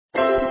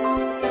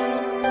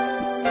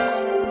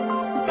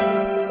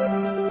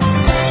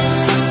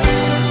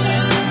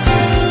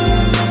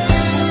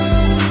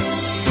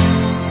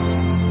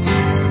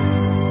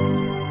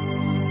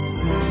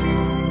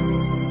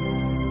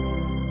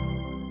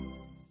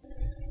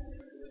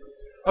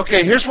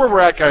Okay, here's where we're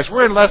at, guys.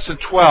 We're in Lesson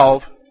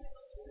 12.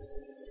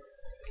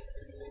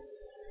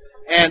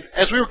 And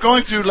as we were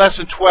going through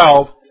Lesson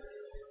 12,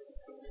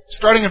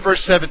 starting in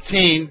verse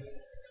 17,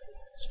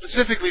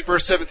 specifically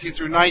verse 17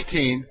 through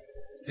 19,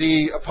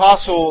 the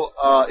apostle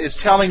is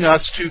telling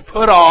us to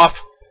put off,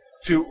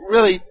 to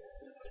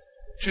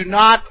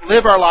not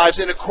live our lives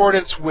in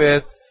accordance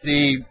with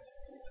the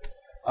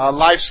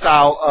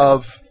lifestyle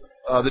of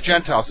the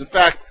Gentiles. In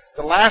fact,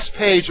 the last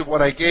page of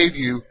what I gave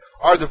you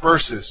are the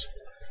verses.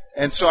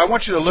 And so I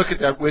want you to look at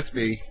that with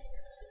me.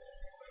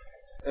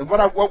 And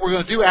what we're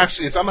going to do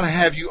actually is I'm going to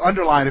have you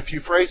underline a few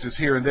phrases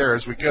here and there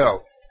as we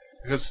go.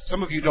 Because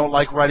some of you don't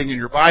like writing in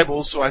your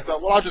Bibles, so I thought,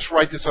 well, I'll just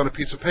write this on a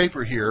piece of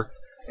paper here,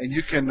 and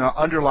you can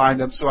underline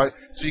them so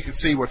you can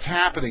see what's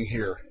happening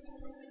here.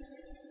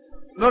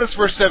 Notice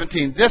verse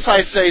 17. This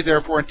I say,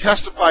 therefore, and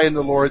testify in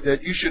the Lord,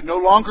 that you should no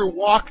longer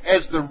walk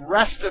as the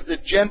rest of the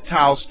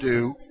Gentiles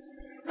do.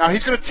 Now,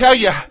 he's going to tell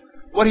you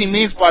what he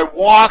means by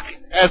walk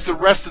as the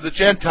rest of the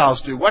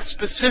Gentiles do. What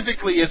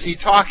specifically is he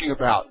talking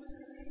about?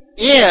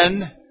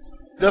 In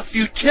the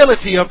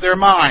futility of their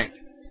mind.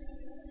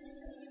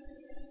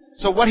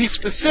 So what he's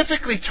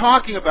specifically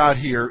talking about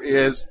here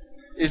is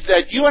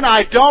that you and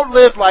I don't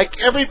live like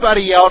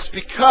everybody else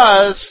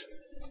because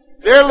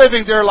they're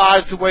living their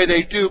lives the way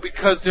they do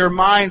because their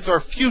minds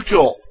are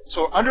futile.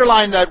 So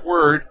underline that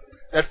word,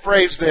 that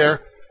phrase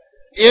there,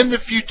 in the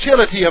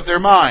futility of their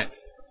mind.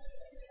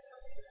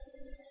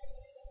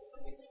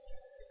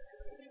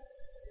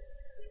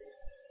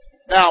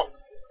 Now,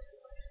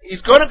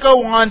 he's going to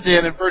go on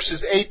then in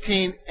verses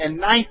 18 and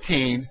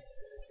 19,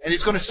 and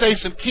he's going to say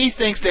some key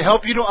things to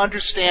help you to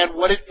understand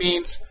what it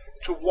means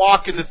to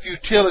walk in the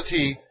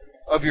futility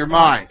of your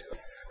mind.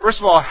 First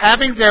of all,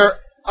 having their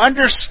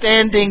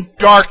understanding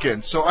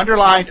darkened. So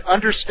underlined,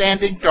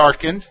 understanding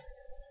darkened.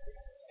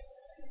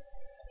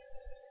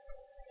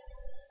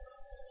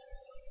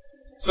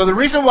 So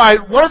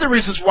one of the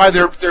reasons why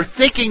their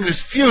thinking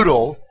is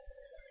futile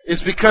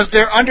is because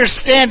their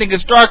understanding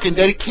is darkened.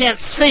 They can't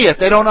see it.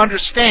 They don't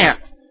understand.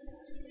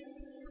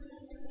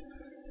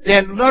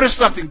 Then notice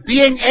something.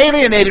 Being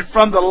alienated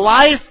from the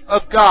life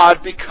of God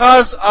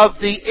because of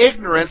the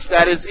ignorance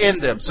that is in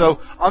them.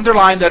 So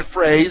underline that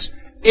phrase,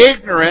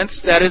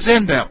 ignorance that is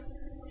in them.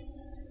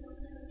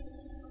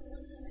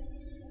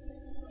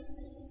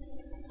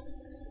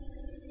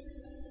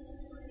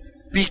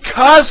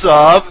 Because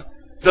of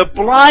the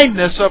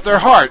blindness of their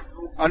heart.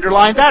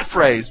 Underline that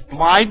phrase,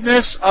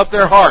 blindness of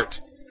their heart.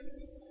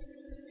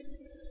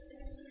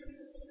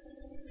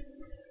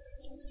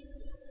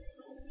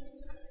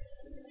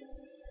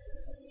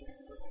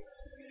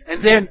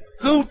 And then,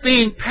 who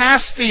being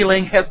past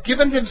feeling have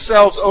given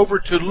themselves over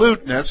to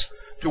lewdness,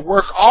 to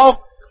work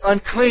all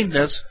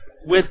uncleanness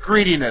with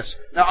greediness.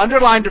 Now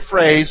underline the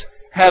phrase,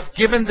 have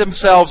given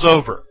themselves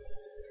over.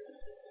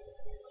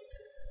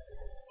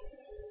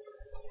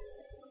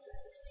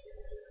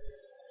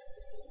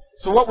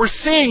 So what we're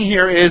seeing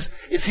here is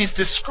he's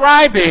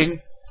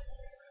describing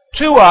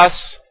to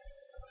us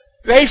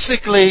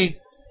basically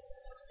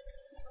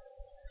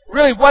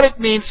really what it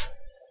means.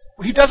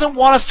 He doesn't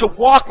want us to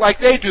walk like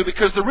they do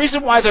because the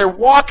reason why they're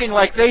walking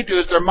like they do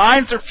is their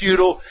minds are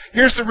futile.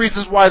 Here's the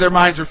reasons why their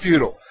minds are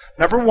futile.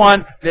 Number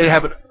one, they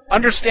have an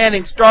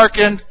understanding's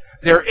darkened,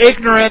 they're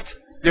ignorant,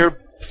 they're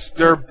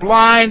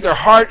blind, their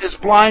heart is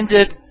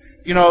blinded,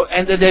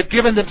 and that they've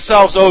given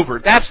themselves over.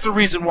 That's the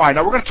reason why.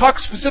 Now we're going to talk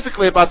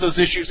specifically about those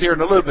issues here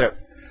in a little bit.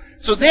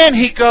 So then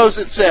he goes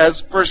and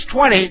says, verse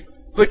 20,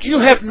 but you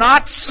have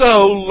not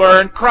so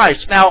learned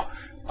Christ. Now,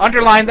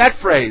 underline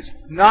that phrase,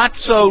 not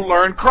so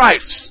learned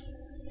Christ.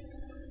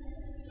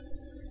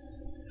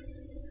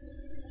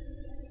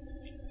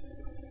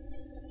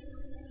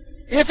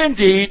 If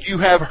indeed you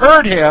have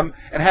heard him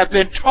and have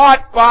been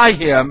taught by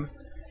him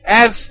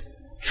as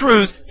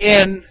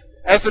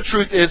the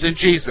truth is in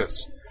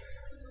Jesus,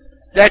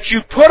 that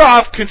you put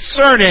off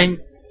concerning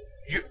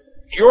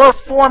your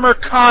former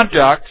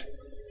conduct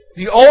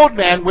the old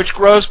man which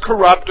grows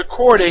corrupt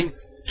according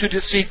to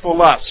deceitful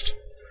lust.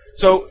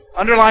 So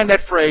underline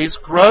that phrase,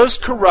 grows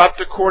corrupt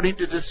according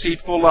to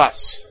deceitful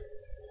lusts.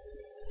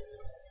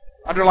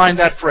 Underline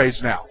that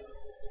phrase now.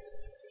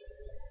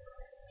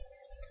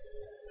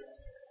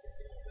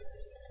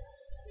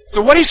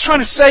 So what he's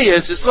trying to say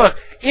is look,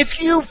 if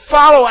you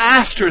follow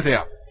after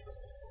them,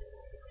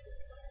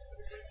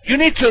 you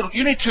need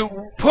to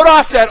put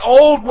off that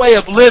old way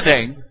of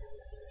living,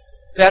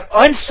 that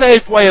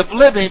unsafe way of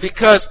living,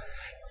 because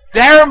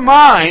their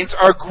minds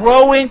are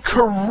growing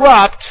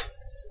corrupt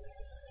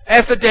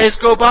as the days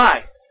go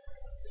by.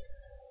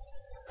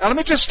 Now let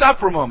me just stop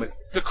for a moment.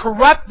 The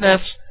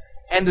corruptness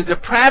and the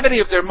depravity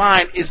of their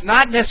mind is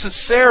not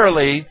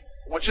necessarily,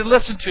 I want you to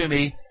listen to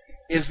me,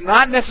 is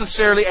not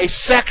necessarily a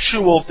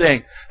sexual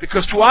thing.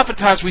 Because too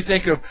oftentimes we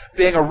think of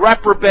being a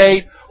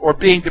reprobate or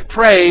being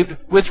depraved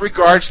with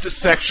regards to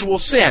sexual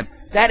sin.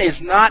 That is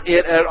not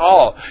it at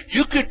all.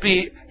 You could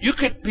be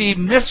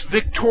Miss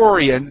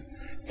Victorian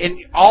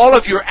in all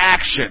of your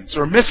actions,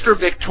 or Mr.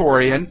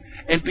 Victorian,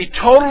 and be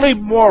totally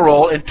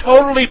moral and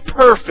totally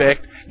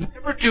perfect,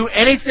 never do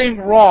anything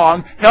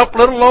wrong, help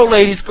little old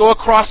ladies go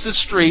across the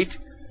street,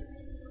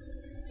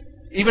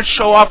 even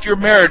show off your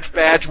marriage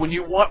badge when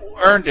you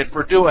earned it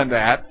for doing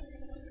that.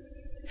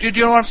 Do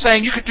you know what I'm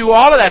saying? You could do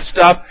all of that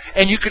stuff,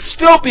 and you could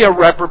still be a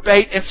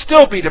reprobate and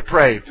still be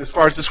depraved as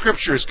far as the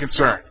Scripture is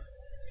concerned.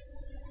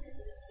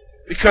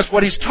 Because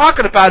what he's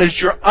talking about is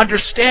your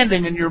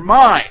understanding in your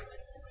mind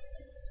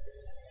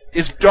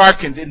is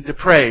darkened and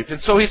depraved.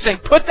 And so he's saying,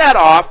 put that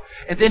off,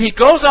 and then he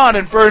goes on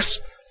in verse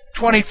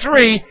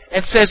 23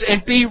 and says,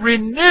 and be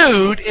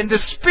renewed in the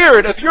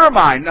spirit of your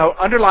mind. Now,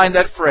 underline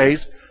that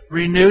phrase,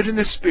 renewed in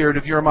the spirit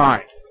of your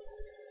mind.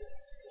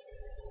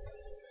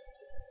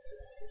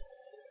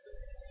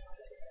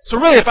 So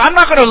really, if I'm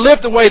not going to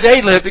live the way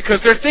they live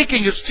because their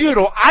thinking is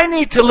futile, I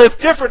need to live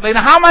differently.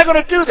 Now, how am I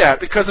going to do that?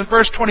 Because in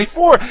verse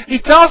 24,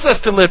 he tells us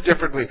to live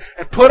differently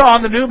and put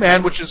on the new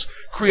man, which is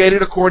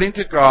created according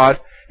to God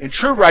in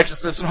true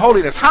righteousness and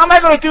holiness. How am I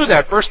going to do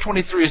that? Verse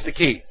 23 is the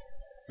key.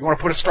 You want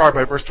to put a star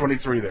by verse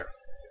 23 there.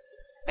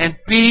 And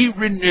be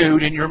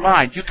renewed in your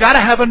mind. You've got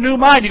to have a new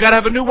mind. You've got to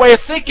have a new way of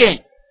thinking.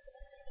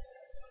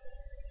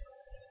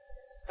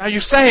 Now you're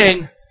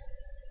saying,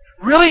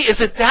 really, is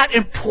it that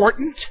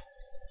important?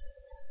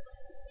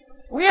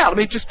 Well, yeah, let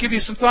me just give you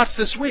some thoughts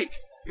this week.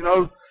 You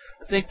know,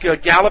 I think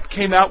Gallup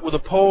came out with a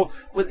poll,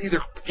 with either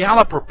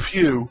Gallup or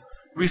Pew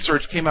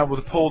Research came out with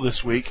a poll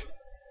this week.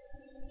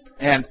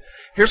 And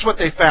here's what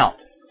they found.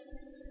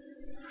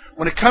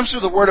 When it comes to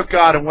the Word of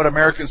God and what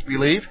Americans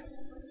believe,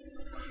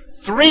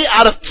 3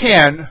 out of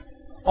 10,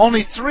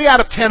 only 3 out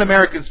of 10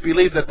 Americans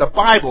believe that the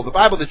Bible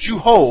that you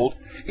hold,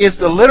 is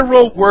the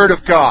literal Word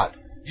of God.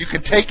 You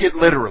can take it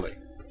literally.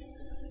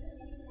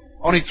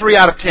 Only 3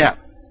 out of 10.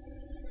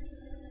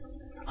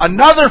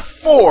 Another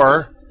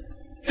 4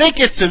 think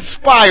it's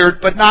inspired,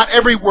 but not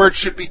every word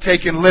should be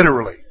taken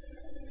literally.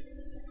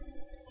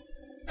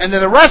 And then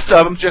the rest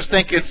of them just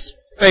think it's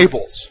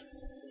fables.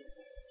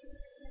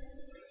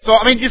 So,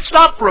 I mean, you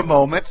stop for a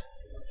moment.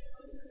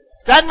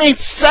 That means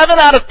 7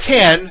 out of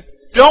 10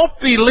 don't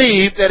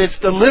believe that it's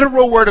the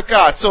literal Word of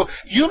God. So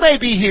you may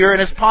be here,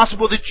 and it's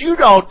possible that you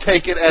don't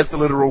take it as the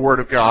literal Word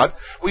of God.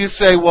 Well, you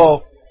say,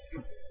 well,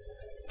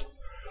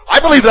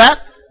 I believe that.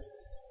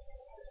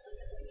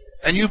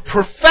 And you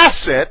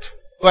profess it,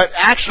 but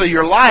actually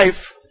your life,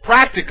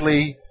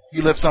 practically,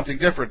 you live something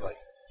differently.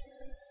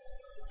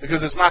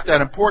 Because it's not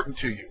that important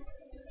to you.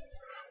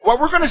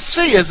 What we're going to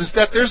see is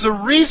that there's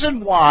a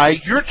reason why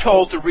you're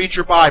told to read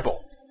your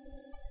Bible.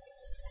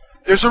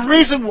 There's a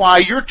reason why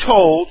you're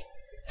told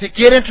to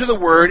get into the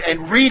Word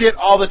and read it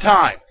all the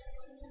time.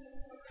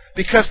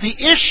 Because the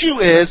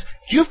issue is,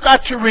 you've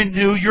got to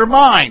renew your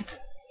mind.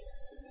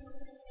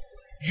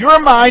 Your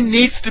mind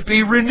needs to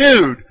be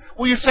renewed.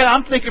 Well, you say,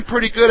 I'm thinking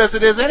pretty good as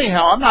it is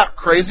anyhow. I'm not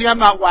crazy. I'm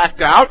not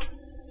whacked out.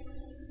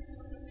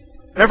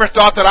 Never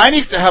thought that I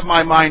need to have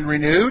my mind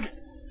renewed.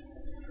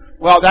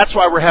 Well, that's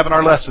why we're having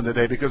our lesson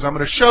today, because I'm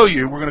going to show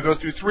you, we're going to go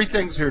through 3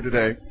 things here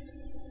today.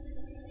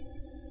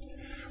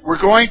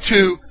 We're going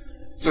to,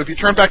 so if you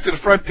turn back to the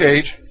front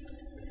page,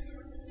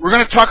 we're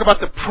going to talk about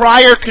the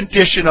prior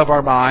condition of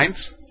our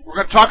minds. We're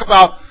going to talk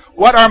about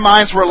what our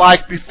minds were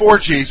like before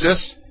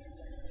Jesus.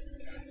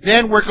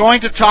 Then we're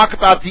going to talk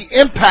about the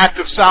impact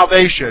of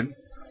salvation,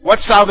 what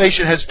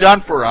salvation has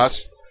done for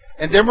us,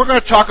 and then we're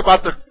going to talk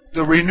about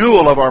the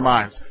renewal of our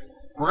minds.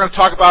 We're going to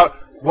talk about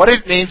what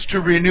it means to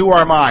renew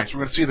our minds.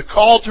 We're going to see the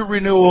call to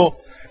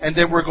renewal, and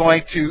then we're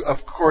going to, of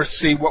course,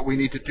 see what we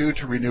need to do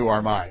to renew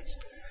our minds.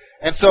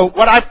 And so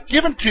what I've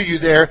given to you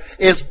there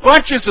is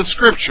bunches of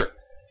Scripture.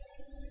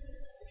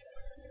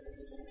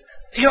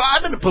 You know,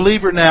 I've been a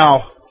believer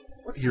now,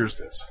 what year is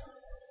this?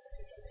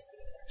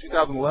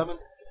 2011?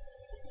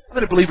 I've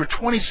been a believer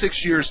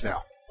 26 years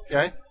now,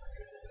 okay?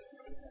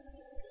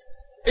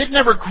 It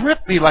never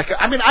gripped me like,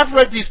 I've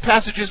read these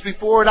passages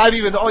before, and I've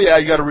even,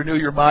 you got to renew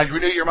your mind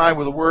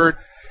with a word.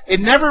 It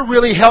never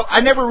really helped,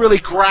 I never really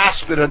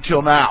grasped it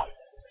until now.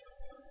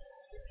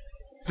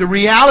 The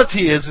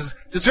reality is,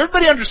 does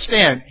everybody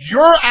understand,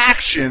 your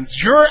actions,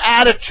 your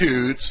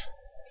attitudes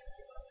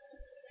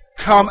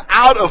come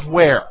out of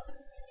where?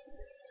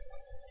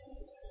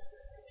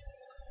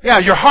 Yeah,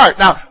 your heart.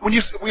 Now,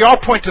 we all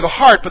point to the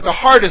heart, but the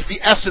heart is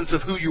the essence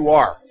of who you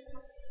are,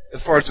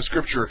 as far as the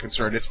Scripture are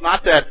concerned. It's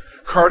not that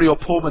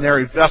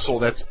cardiopulmonary vessel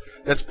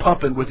that's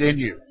pumping within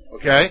you.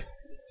 Okay?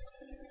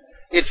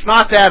 It's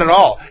not that at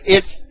all.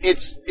 It's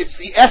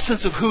the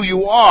essence of who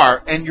you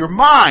are and your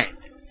mind.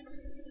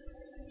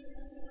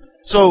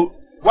 So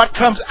what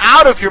comes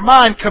out of your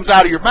mind comes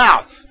out of your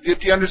mouth. Do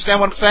you understand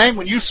what I'm saying?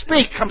 When you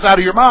speak, it comes out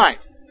of your mind.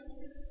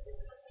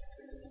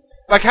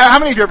 Like how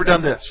many of you have ever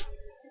done this?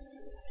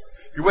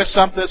 You're with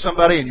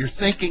somebody and you're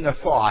thinking a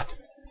thought,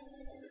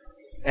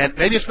 and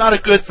maybe it's not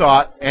a good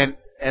thought, and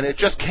it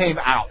just came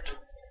out.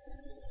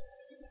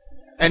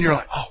 And you're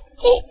like,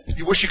 oh,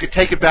 you wish you could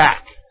take it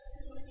back.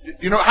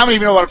 You know, how many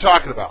of you know what I'm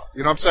talking about?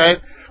 You know what I'm saying?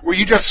 Where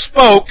you just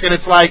spoke, and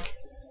it's like,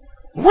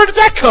 where did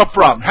that come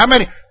from? How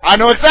many? I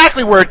know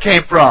exactly where it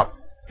came from.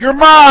 Your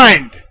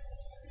mind.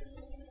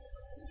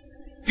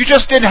 You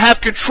just didn't have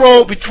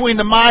control between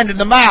the mind and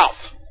the mouth.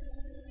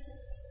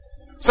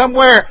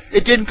 Somewhere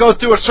it didn't go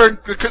through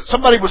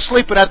somebody was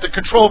sleeping at the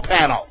control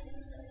panel.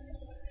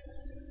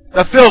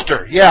 The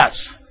filter, yes.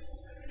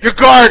 Your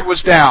guard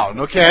was down,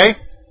 okay?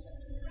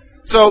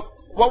 So,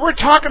 what we're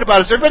talking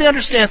about is everybody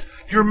understands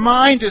your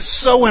mind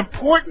is so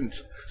important.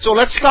 So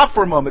let's stop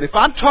for a moment. If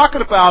I'm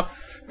talking about,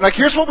 like,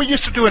 here's what we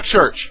used to do in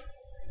church.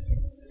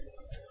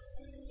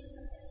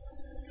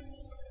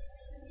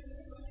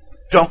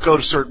 Don't go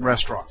to certain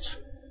restaurants.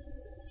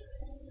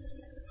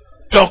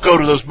 Don't go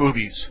to those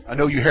movies. I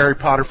know you Harry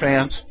Potter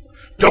fans.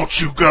 Don't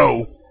you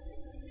go.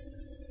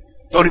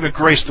 Don't even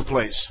grace the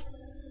place.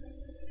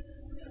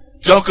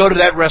 Don't go to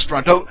that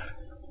restaurant. Don't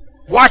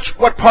watch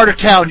what part of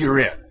town you're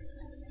in.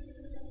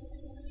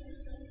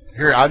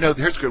 Here, I know.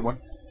 Here's a good one.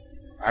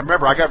 I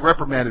remember I got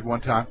reprimanded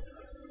one time.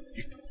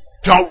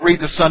 Don't read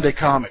the Sunday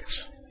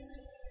comics.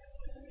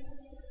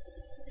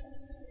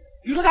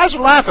 You guys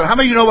are laughing. How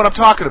many of you know what I'm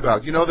talking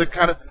about? You know the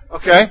kind of,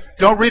 okay,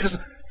 don't read this.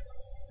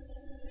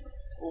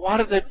 Well, why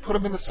did they put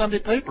them in the Sunday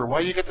paper?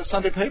 Why do you get the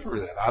Sunday paper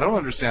then? I don't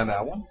understand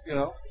that one. You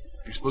know,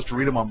 you're supposed to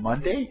read them on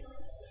Monday?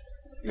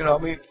 You know,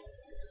 I mean,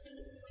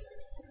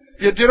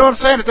 do you know what I'm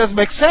saying? It doesn't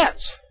make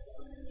sense.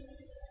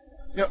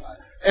 You know,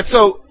 and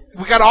so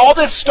we got all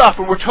this stuff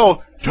and we're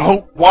told,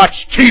 don't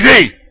watch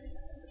TV.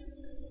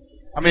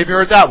 How many of you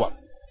heard that one?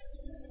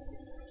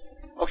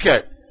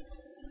 Okay.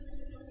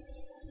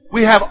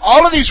 We have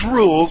all of these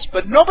rules,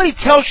 but nobody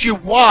tells you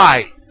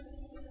why.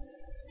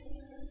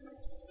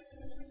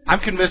 I'm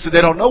convinced that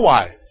they don't know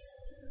why.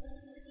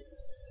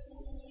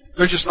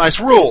 They're just nice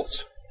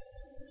rules.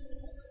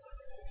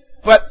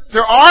 But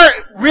there are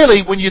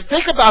really, when you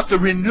think about the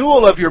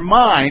renewal of your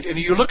mind, and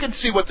you look and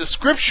see what the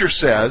Scripture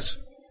says,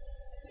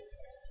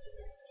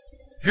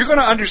 you're going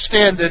to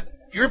understand that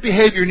your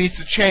behavior needs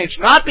to change,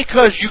 not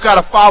because you got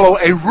to follow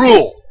a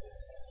rule,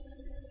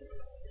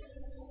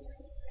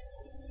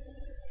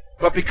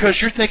 but because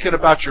you're thinking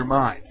about your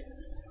mind.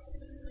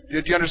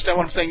 Do you understand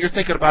what I'm saying? You're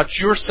thinking about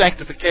your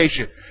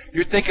sanctification.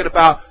 You're thinking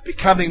about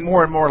becoming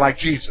more and more like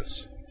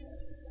Jesus.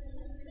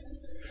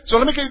 So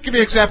let me give you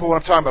an example of what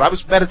I'm talking about. I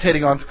was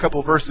meditating on a couple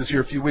of verses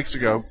here a few weeks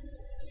ago.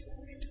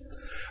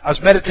 I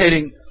was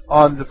meditating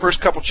on the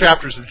first couple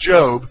chapters of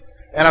Job,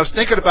 and I was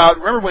thinking about,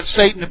 remember when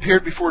Satan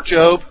appeared before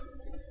Job?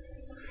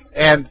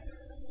 And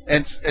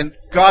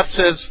God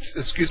says,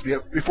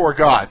 before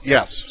God,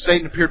 yes.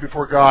 Satan appeared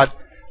before God,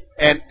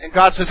 and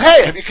God says,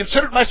 hey, have you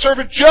considered my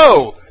servant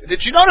Job?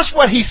 Did you notice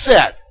what he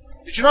said?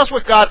 Did you notice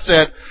what God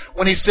said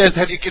when he says,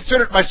 have you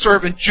considered my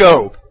servant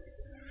Job?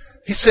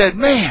 He said,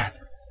 man,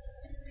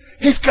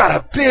 he's got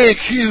a big,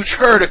 huge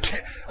herd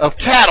of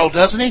cattle,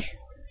 doesn't he?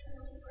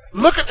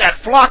 Look at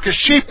that flock of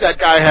sheep that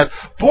guy has.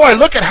 Boy,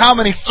 look at how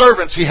many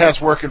servants he has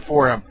working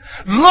for him.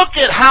 Look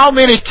at how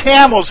many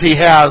camels he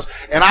has.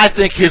 And I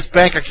think his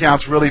bank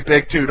account's really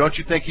big too. Don't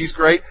you think he's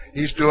great?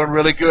 He's doing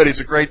really good. He's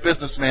a great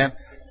businessman.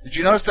 Did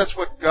you notice that's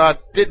what God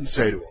didn't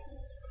say to him?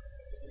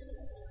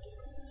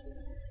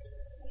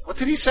 What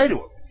did he say to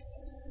him?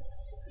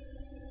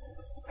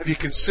 Have you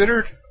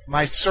considered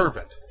my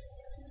servant?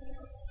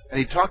 And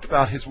he talked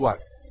about his what?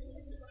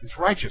 His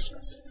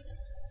righteousness.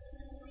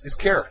 His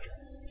character.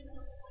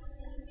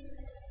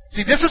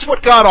 See, this is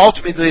what God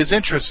ultimately is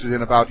interested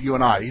in about you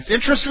and I. He's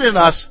interested in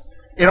us,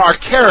 in our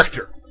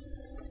character.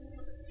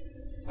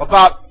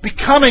 About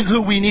becoming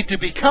who we need to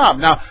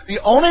become. Now,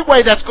 the only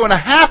way that's going to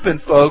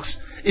happen, folks,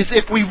 is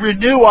if we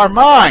renew our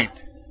mind.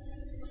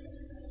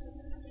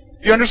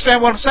 You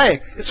understand what I'm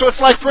saying? So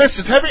it's like, for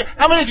instance,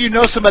 how many of you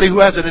know somebody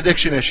who has an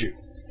addiction issue?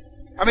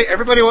 I mean,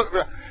 everybody.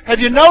 Have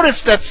you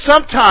noticed that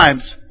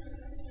sometimes,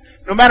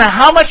 no matter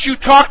how much you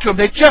talk to them,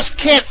 they just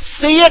can't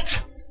see it?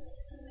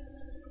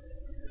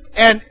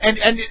 And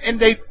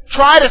they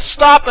try to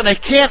stop and they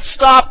can't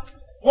stop.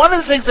 One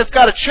of the things that's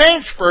got to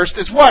change first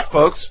is what,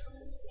 folks?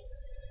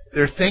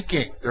 Their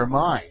thinking, their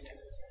mind.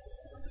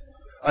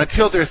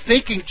 Until their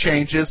thinking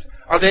changes,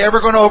 are they ever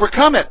going to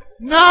overcome it?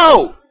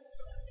 No!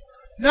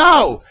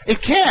 No, it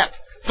can't.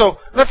 So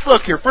let's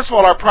look here. First of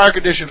all, our prior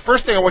condition.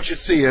 First thing I want you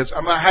to see is,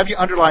 I'm going to have you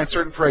underline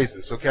certain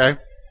phrases, okay?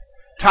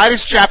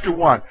 Titus chapter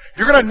 1.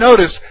 You're going to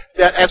notice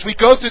that as we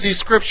go through these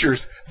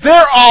scriptures,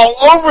 they're all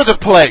over the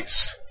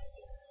place.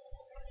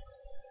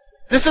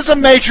 This is a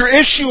major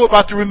issue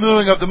about the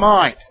renewing of the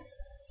mind.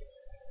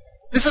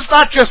 This is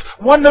not just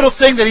one little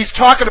thing that he's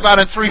talking about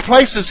in 3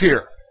 places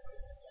here.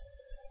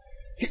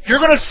 You're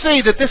going to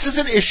see that this is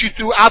an issue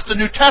throughout the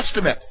New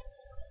Testament.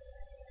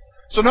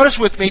 So notice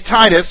with me,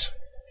 Titus,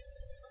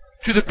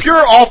 to the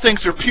pure all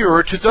things are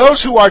pure, to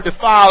those who are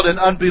defiled and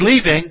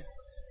unbelieving,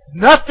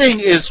 nothing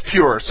is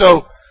pure.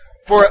 So,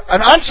 for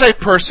an unsaved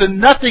person,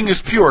 nothing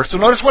is pure. So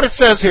notice what it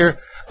says here,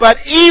 but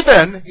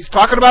even, he's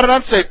talking about an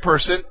unsaved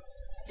person,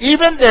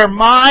 even their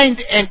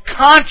mind and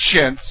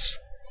conscience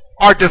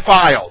are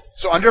defiled.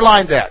 So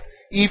underline that.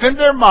 Even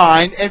their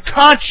mind and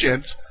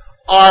conscience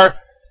are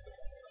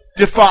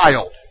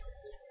defiled.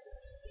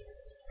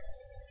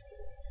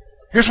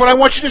 Here's what I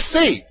want you to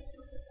see.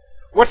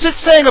 What's it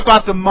saying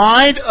about the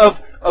mind of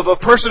a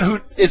person who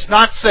is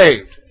not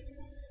saved?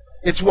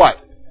 It's what?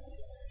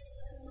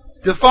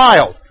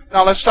 Defiled.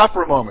 Now let's stop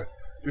for a moment.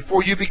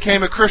 Before you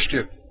became a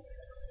Christian,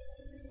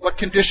 What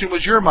condition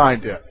was your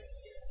mind in?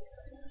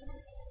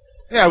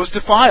 Yeah, it was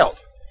defiled.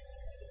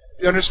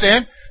 You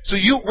understand? So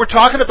we're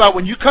talking about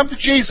when you come to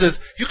Jesus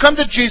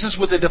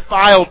with a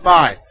defiled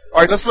mind.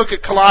 All right, let's look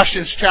at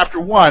Colossians chapter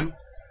 1,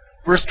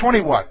 verse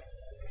 21.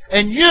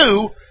 And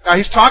you, now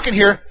he's talking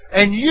here,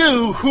 and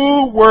you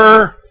who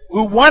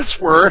once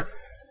were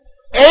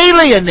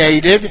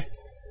alienated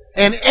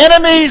and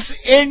enemies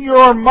in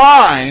your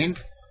mind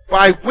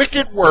by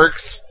wicked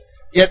works,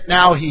 yet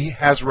now he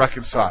has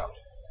reconciled.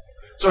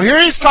 So here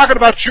he's talking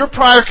about your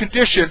prior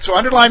condition, so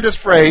underline this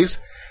phrase,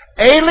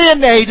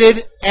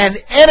 alienated and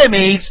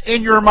enemies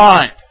in your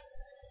mind.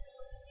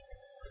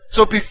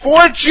 So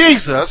before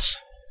Jesus,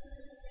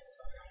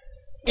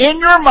 in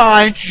your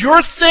mind,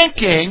 you're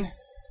thinking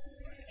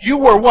you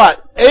were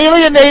what?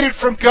 Alienated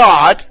from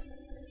God,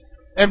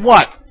 and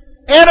what?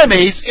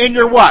 Enemies in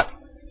your what?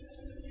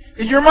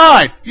 In your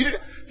mind. You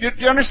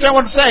understand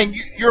what I'm saying?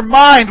 Your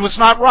mind was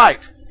not right.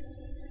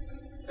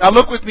 Now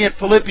look with me at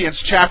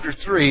Philippians chapter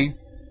 3,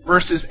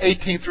 verses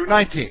 18 through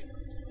 19.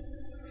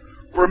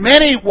 For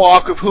many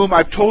walk, of whom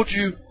I've told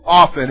you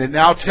often, and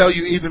now tell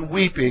you even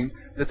weeping,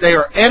 that they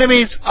are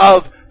enemies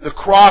of the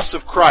cross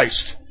of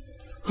Christ,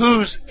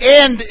 whose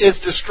end is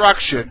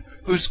destruction,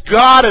 whose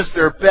God is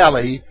their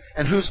belly,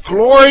 and whose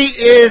glory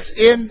is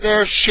in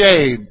their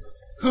shame,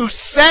 who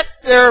set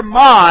their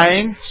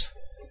mind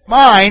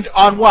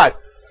on what?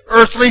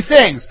 Earthly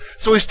things.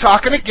 So he's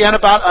talking again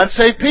about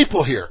unsaved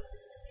people here.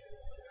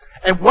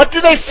 And what do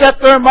they set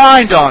their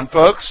mind on,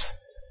 folks?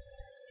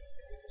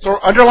 So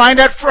underline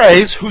that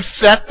phrase, who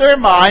set their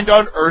mind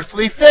on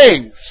earthly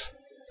things.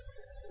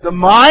 The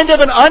mind of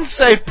an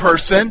unsaved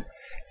person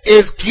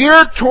is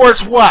geared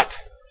towards what?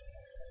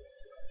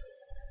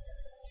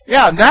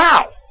 Yeah,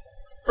 now.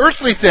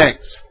 Earthly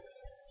things.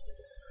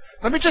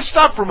 Let me just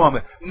stop for a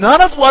moment.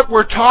 None of what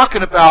we're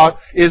talking about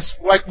is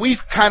like we've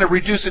kind of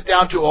reduced it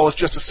down to, it's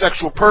just a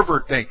sexual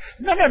pervert thing.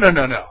 No.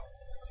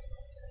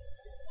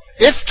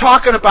 It's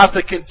talking about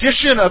the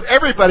condition of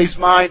everybody's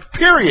mind,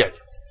 period.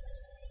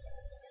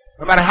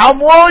 No matter how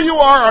moral you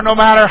are or no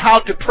matter how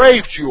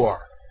depraved you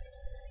are.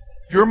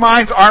 Your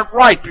minds aren't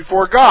right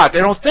before God. They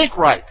don't think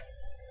right.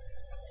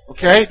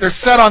 Okay? They're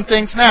set on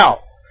things now.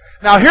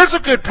 Now here's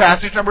a good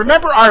passage. Now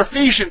remember our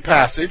Ephesian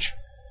passage,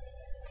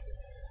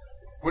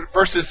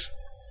 verses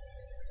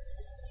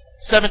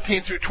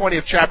 17 through 20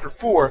 of chapter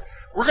 4.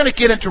 We're going to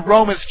get into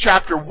Romans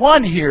chapter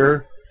 1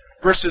 here,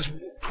 verses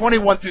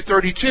 21 through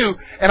 32,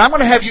 and I'm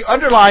going to have you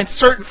underline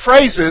certain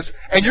phrases,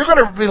 and you're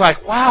going to be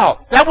like,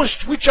 wow,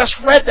 we just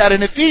read that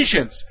in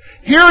Ephesians.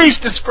 Here he's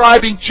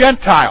describing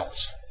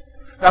Gentiles.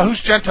 Now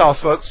who's Gentiles,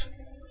 folks?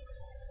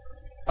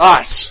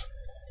 Us.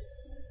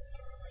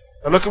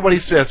 Now look at what he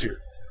says here.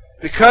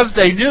 Because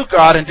they knew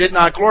God and did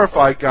not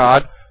glorify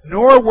God,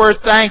 nor were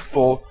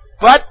thankful,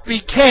 but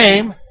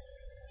became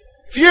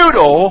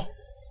futile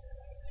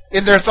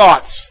in their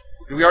thoughts.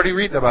 We already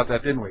read about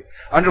that, didn't we?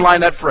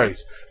 Underline that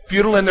phrase.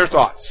 Futile in their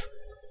thoughts.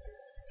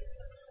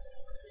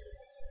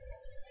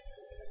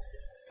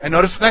 And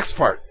notice the next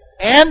part.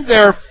 And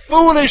their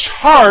foolish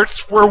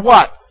hearts were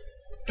what?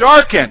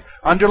 Darkened.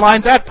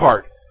 Underline that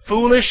part.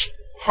 Foolish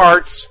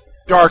hearts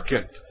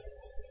darkened.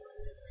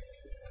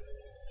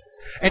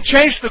 And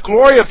changed the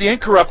glory of the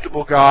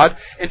incorruptible God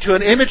into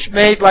an image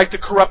made like the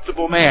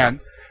corruptible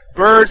man,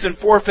 birds and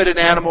four-footed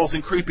animals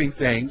and creeping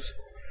things.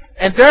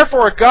 And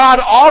therefore God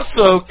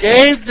also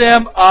gave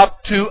them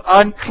up to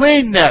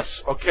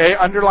uncleanness. Okay,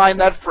 underline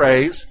that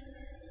phrase.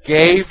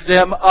 Gave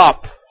them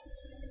up.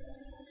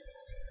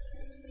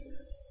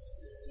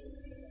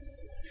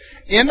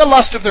 In the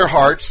lust of their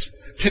hearts,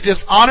 to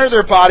dishonor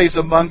their bodies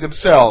among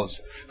themselves,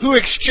 who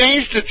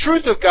exchanged the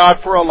truth of God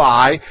for a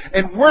lie,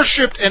 and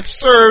worshipped and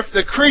served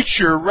the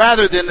creature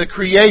rather than the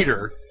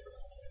Creator,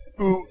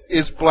 who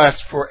is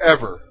blessed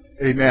forever.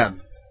 Amen.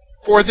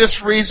 For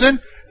this reason,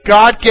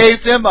 God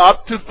gave them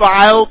up to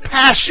vile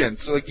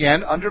passions. So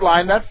again,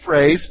 underline that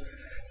phrase,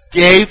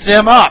 gave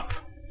them up.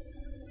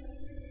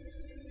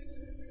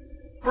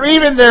 For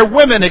even their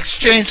women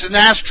exchanged the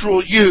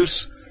natural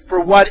use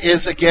for what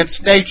is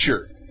against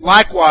nature.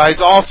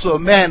 Likewise, also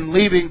men,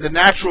 leaving the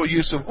natural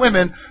use of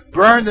women,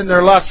 burned in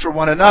their lust for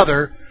one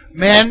another,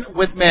 men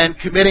with men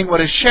committing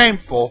what is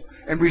shameful,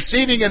 and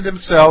receiving in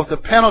themselves the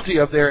penalty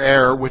of their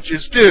error which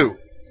is due.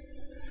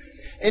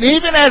 And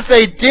even as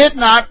they did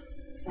not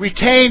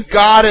retain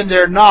God in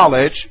their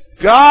knowledge,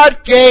 God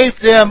gave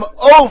them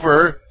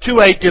over to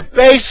a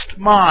debased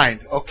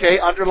mind. Okay,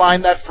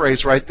 underline that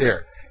phrase right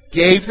there.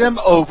 Gave them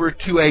over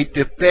to a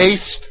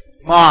debased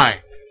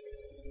mind.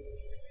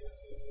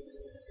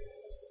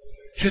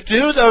 To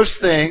do those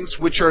things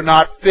which are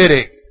not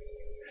fitting,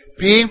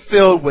 being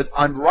filled with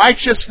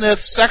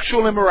unrighteousness,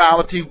 sexual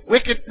immorality,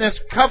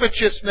 wickedness,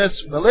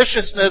 covetousness,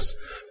 maliciousness,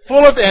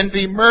 full of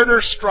envy, murder,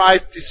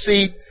 strife,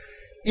 deceit,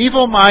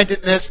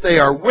 evil-mindedness. They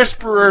are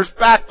whisperers,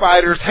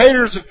 backbiters,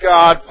 haters of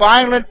God,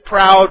 violent,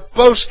 proud,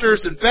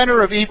 boasters,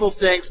 inventor of evil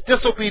things,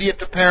 disobedient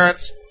to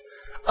parents,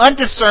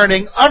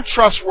 undiscerning,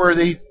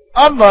 untrustworthy,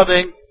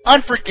 unloving,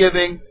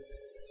 unforgiving,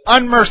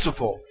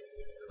 unmerciful,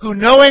 who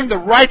knowing the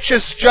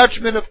righteous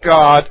judgment of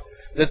God,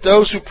 that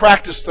those who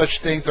practice such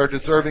things are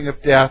deserving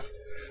of death,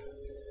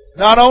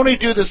 not only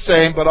do the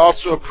same, but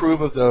also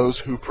approve of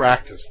those who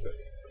practice them.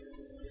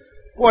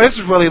 Boy, this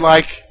is really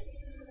like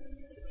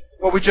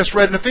what we just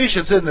read in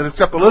Ephesians, isn't it?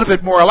 Except a little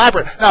bit more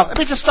elaborate. Now, let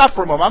me just stop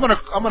for a moment.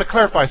 I'm going to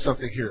clarify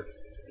something here.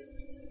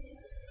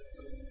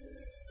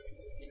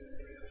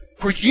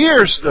 For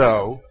years,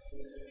 though,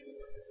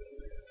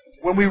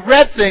 when we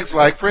read things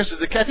like, for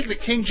instance, I think the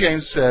King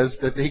James says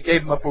that he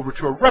gave them up over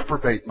to a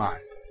reprobate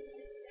mind.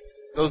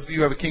 Those of you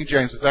who have a King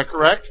James, is that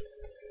correct?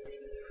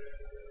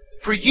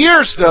 For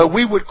years, though,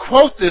 we would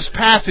quote this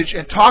passage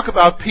and talk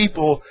about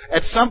people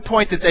at some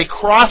point that they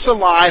cross a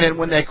line, and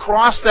when they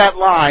cross that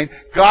line,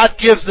 God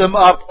gives them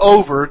up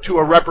over to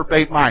a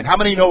reprobate mind. How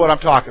many know what I'm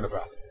talking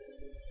about?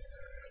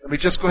 Let me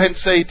just go ahead and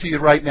say it to you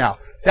right now.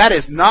 That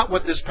is not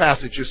what this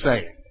passage is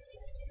saying.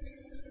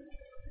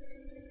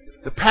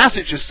 The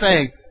passage is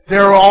saying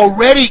they're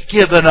already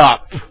given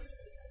up. Do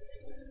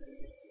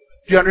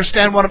you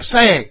understand what I'm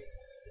saying?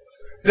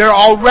 They're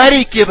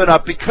already given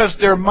up because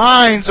their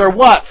minds are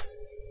what?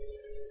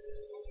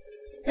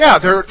 Yeah,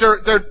 they're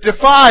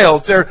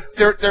defiled.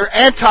 They're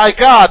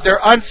anti-God. They're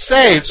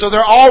unsaved. So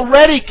they're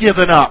already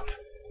given up.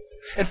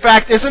 In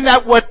fact, isn't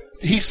that what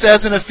he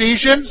says in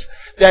Ephesians?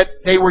 That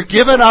they were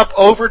given up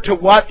over to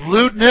what?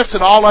 Lewdness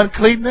and all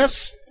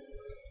uncleanness?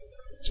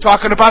 He's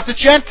talking about the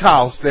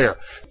Gentiles there.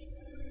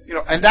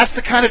 And that's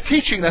the kind of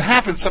teaching that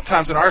happens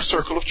sometimes in our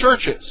circle of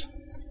churches.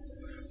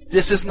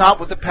 This is not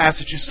what the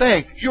passage is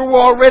saying. You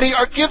already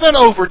are given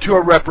over to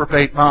a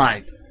reprobate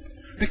mind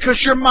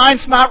because your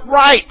mind's not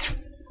right.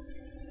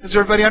 Does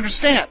everybody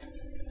understand?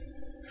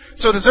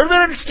 So does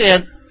everybody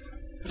understand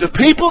the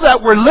people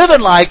that we're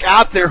living like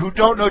out there who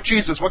don't know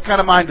Jesus, what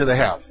kind of mind do they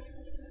have?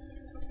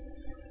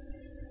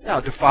 Yeah,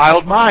 a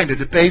defiled mind, a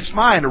debased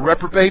mind, a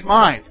reprobate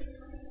mind.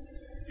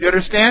 You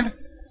understand?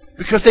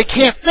 Because they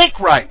can't think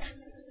right.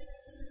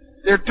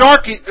 They're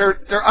dark.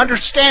 They're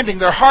understanding.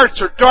 Their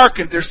hearts are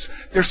darkened.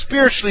 They're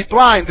spiritually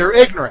blind. They're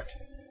ignorant.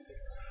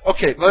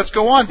 Okay, let's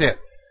go on then.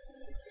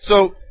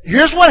 So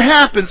here's what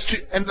happens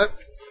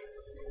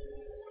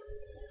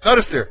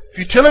notice there: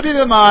 futility of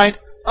the mind,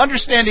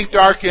 understanding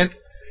darkened,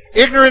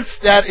 ignorance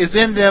that is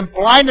in them,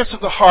 blindness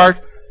of the heart,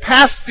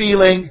 past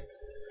feeling,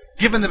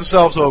 giving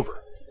themselves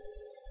over.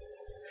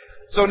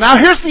 So now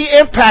here's the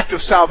impact of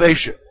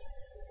salvation.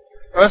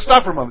 Now let's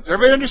stop for a moment. Does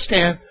everybody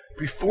understand?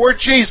 Before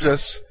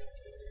Jesus,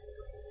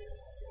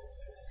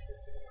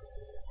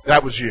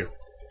 that was you.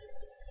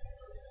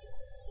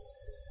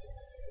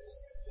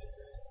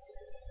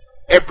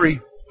 Every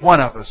one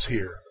of us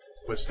here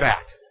was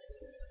that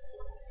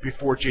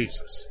before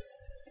Jesus.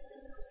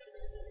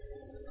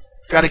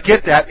 You've got to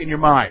get that in your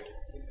mind.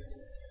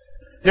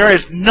 There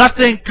is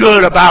nothing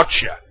good about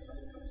you.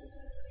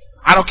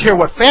 I don't care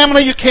what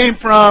family you came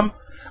from.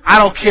 I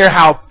don't care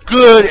how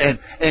good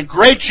and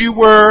great you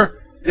were.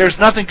 There's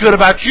nothing good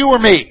about you or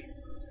me.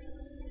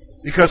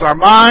 Because our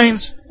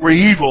minds were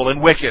evil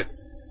and wicked.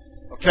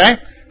 Okay?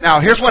 Now,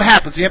 here's what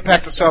happens, the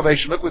impact of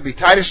salvation. Look with me.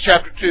 Titus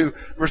chapter 2,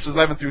 verses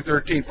 11 through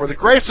 13. For the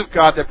grace of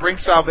God that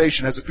brings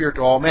salvation has appeared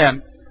to all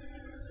men,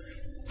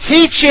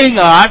 teaching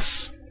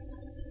us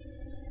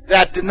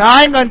that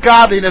denying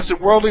ungodliness and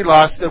worldly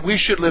lust, that we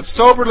should live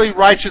soberly,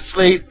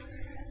 righteously,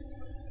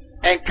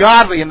 and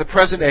godly in the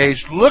present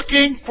age,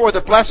 looking for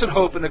the blessed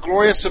hope and the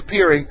glorious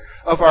appearing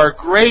of our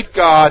great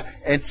God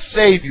and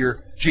Savior,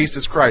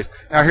 Jesus Christ.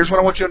 Now, here's what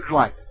I want you to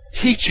underline.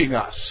 Teaching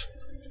us.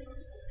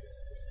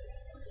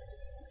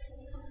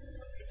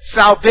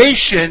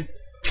 Salvation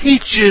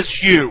teaches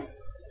you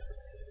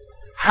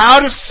how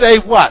to say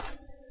what?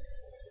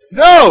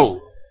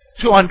 No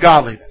to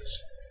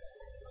ungodliness.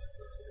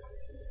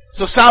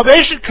 So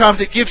salvation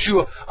comes, it gives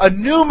you a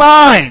new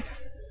mind.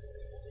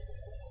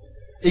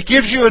 It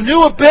gives you a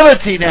new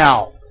ability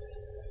now.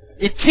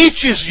 It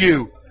teaches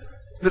you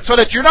so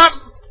that you're not...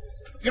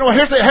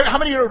 how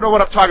many of you know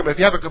what I'm talking about? If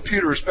you have a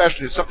computer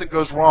especially, if something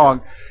goes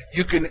wrong,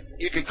 you can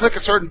click a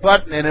certain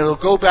button and it'll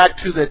go back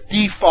to the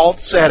default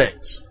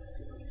settings.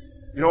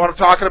 You know what I'm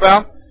talking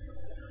about?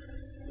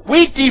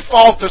 We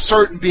default to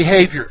certain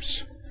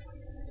behaviors.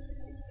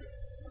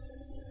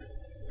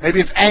 Maybe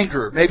it's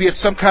anger. Maybe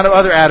it's some kind of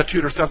other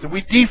attitude or something.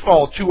 We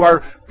default to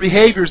our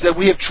behaviors that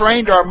we have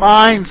trained our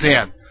minds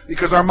in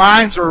because our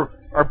minds are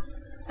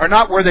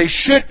not where they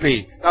should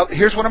be. Now,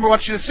 here's what I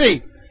want you to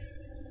see.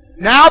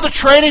 Now the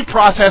training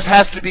process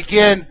has to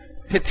begin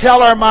to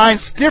tell our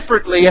minds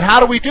differently. And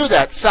how do we do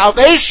that?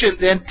 Salvation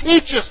then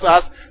teaches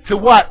us to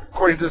what,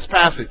 according to this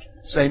passage?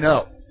 Say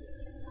no.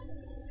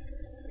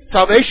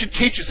 Salvation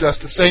teaches us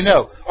to say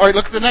no. All right,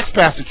 look at the next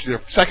passage there.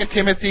 2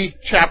 Timothy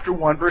chapter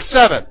 1, verse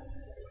 7.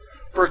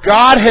 For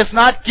God has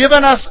not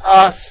given us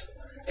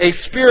a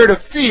spirit of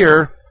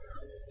fear,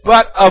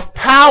 but of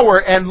power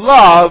and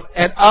love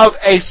and of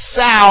a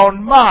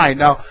sound mind.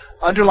 Now,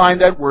 underline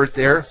that word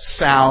there,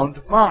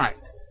 sound mind.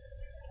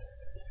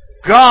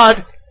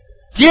 God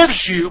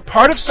gives you,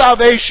 part of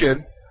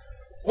salvation,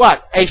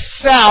 what? A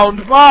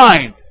sound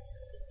mind.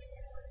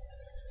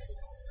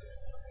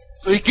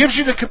 So He gives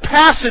you the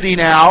capacity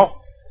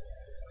now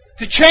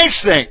to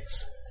change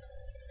things.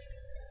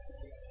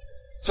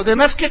 So then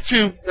let's get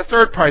to the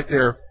third part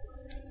there,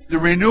 the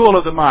renewal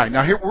of the mind.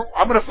 Now here,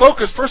 I'm going to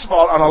focus, first of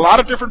all, on a lot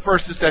of different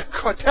verses that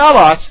tell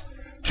us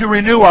to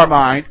renew our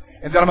mind,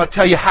 and then I'm going to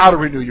tell you how to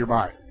renew your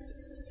mind.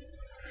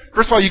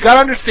 First of all, you've got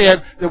to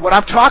understand that when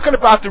I'm talking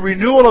about the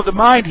renewal of the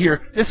mind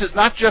here, this is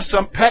not just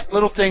some pet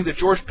little thing that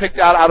George picked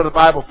out of the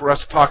Bible for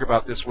us to talk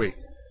about this week.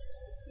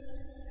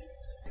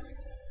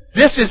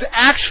 This is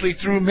actually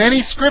through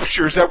many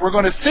scriptures that we're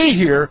going to see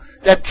here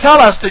that tell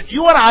us that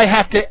you and I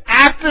have to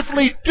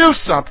actively do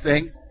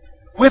something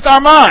with our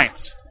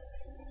minds.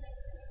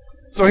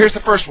 So here's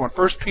the first one,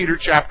 1 Peter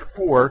chapter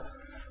 4,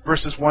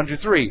 verses 1 to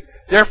 3.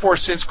 Therefore,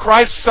 since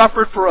Christ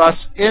suffered for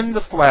us in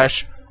the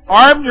flesh,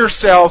 arm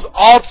yourselves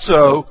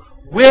also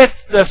with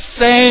the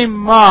same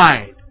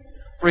mind.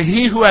 For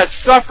he who has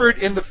suffered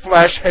in the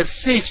flesh has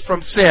ceased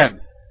from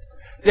sin,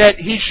 that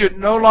he should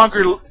no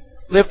longer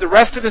live the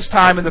rest of his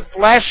time in the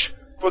flesh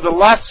for the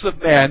lusts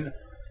of men,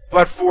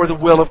 but for the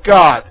will of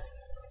God.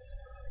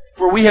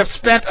 For we have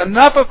spent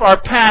enough of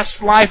our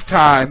past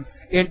lifetime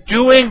in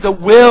doing the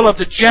will of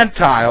the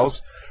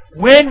Gentiles,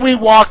 when we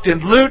walked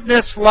in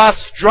lewdness,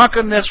 lust,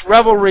 drunkenness,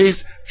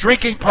 revelries,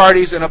 drinking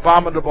parties, and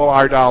abominable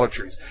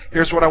idolatries.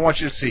 Here's what I want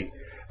you to see.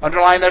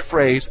 Underline that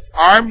phrase,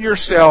 arm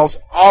yourselves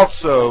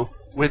also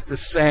with the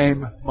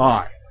same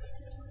mind.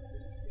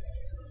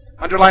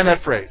 Underline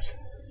that phrase.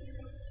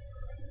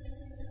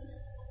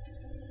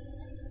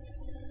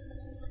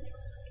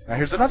 Now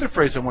here's another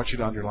phrase I want you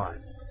to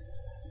underline.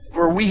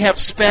 For we have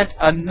spent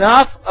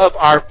enough of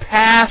our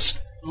past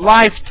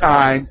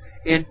lifetime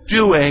in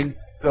doing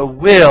the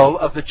will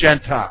of the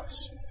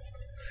Gentiles.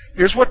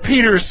 Here's what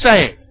Peter is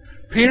saying.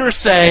 Peter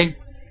is saying,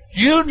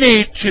 you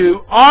need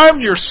to arm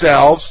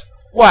yourselves,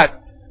 what?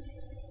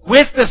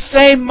 With the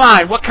same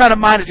mind. What kind of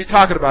mind is he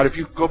talking about? If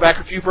you go back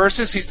a few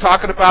verses, he's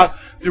talking about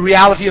the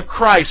reality of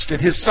Christ and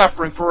His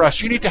suffering for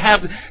us. You need to have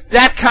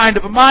that kind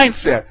of a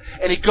mindset.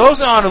 And he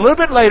goes on a little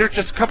bit later,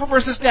 just a couple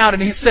verses down,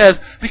 and he says,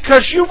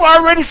 because you've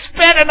already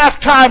spent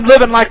enough time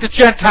living like the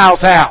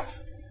Gentiles have.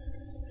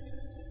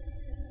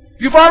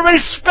 You've already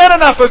spent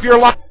enough of your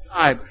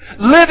lifetime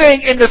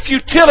living in the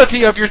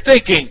futility of your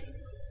thinking.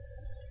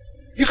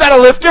 You've got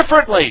to live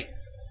differently.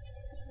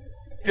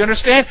 You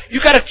understand?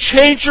 You've got to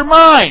change your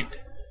mind.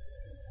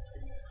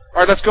 All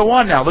right, let's go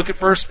on now. Look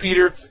at 1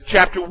 Peter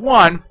chapter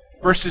 1,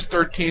 verses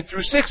 13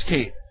 through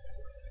 16.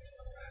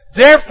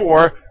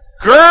 Therefore,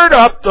 gird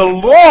up the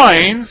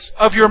loins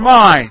of your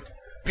mind.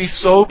 Be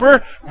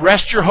sober,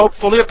 rest your hope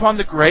fully upon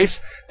the grace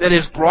that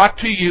is brought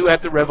to you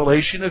at the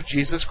revelation of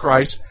Jesus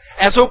Christ,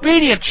 as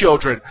obedient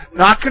children,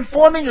 not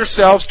conforming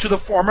yourselves to the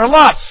former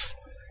lusts,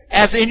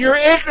 as in your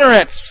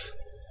ignorance.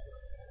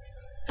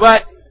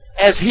 But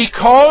as He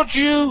called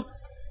you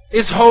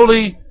is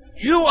holy,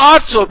 you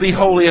also be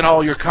holy in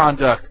all your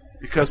conduct,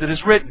 because it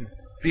is written,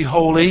 be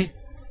holy,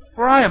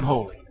 for I am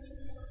holy.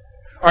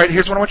 All right,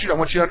 here's what I want you to do. I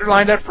want you to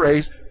underline that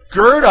phrase,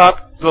 gird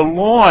up the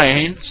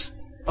loins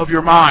of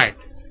your mind.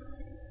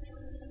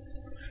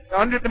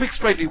 Now, let me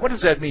explain to you, what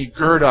does that mean,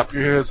 gird up?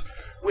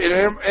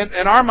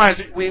 In our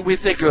minds, we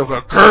think of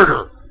a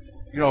girder,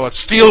 a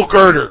steel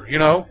girder,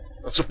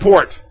 a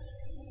support.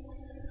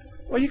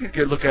 Well, you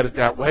could look at it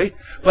that way.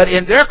 But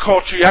in their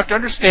culture, you have to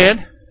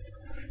understand,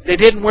 they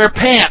didn't wear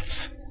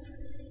pants.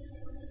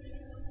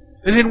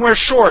 They didn't wear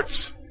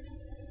shorts.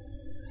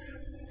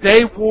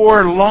 They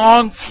wore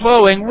long,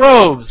 flowing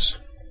robes.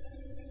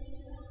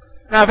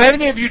 Now, have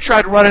any of you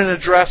tried running in a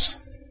dress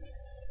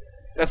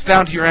that's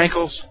down to your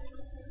ankles?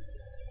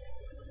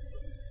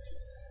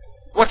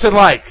 What's it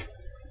like?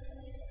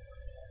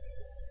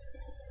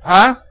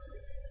 Huh?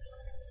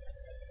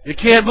 You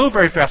can't move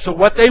very fast. So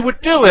what they would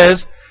do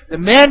is, the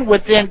men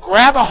would then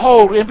grab a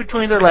hold in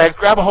between their legs,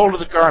 grab a hold of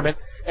the garment,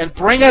 and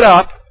bring it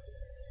up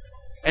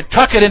and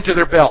tuck it into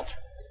their belt.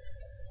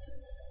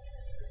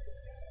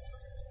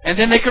 And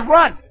then they could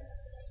run.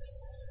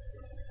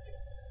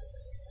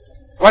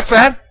 What's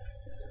that?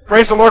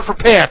 Praise the Lord for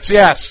pants,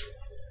 yes.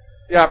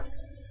 Yep.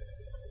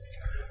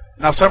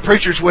 Now, some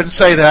preachers wouldn't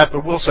say that,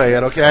 but we'll say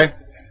it, okay?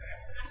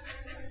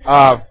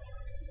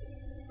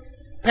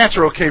 Pants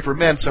are okay for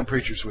men, some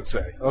preachers would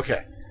say. Okay.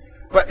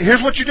 But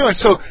here's what you're doing.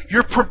 So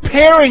you're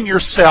preparing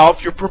yourself,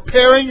 you're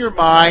preparing your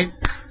mind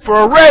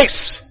for a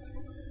race.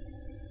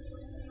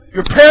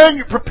 You're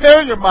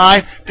preparing your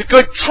mind to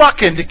go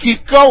trucking, to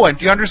keep going.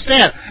 Do you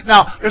understand?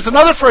 Now, there's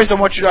another phrase I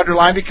want you to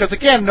underline because,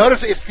 again,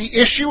 notice it's the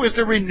issue is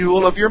the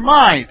renewal of your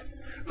mind.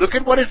 Look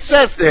at what it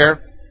says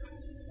there.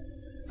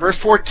 Verse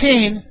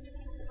 14,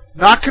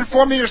 not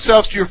conforming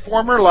yourselves to your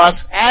former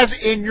lusts as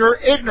in your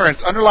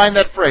ignorance. Underline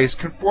that phrase.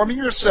 Conforming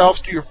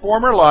yourselves to your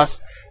former lusts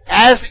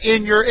as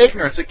in your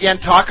ignorance. Again,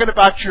 talking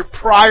about your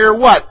prior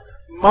what?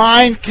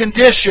 Mind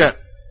condition.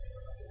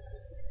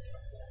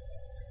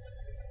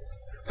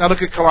 Now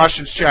look at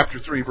Colossians chapter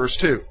 3, verse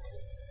 2.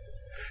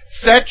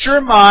 Set your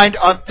mind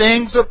on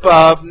things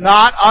above,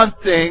 not on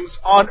things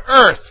on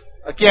earth.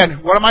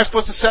 Again, what am I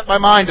supposed to set my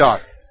mind on?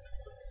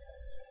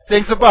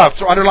 Things above.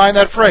 So underline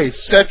that phrase.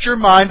 Set your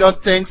mind on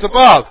things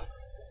above.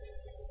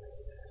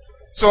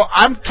 So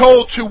I'm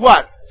told to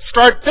what?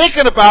 start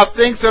thinking about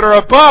things that are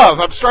above.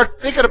 Start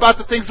thinking about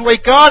the things the way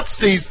God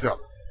sees them.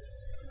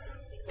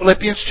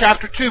 Philippians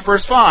chapter 2,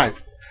 verse 5.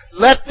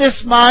 Let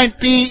this mind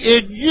be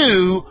in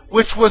you,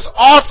 which was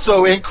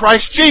also in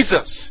Christ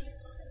Jesus.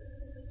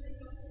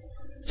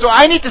 So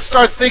I need to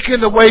start thinking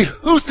the way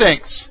who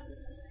thinks?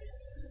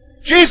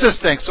 Jesus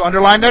thinks. So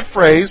underline that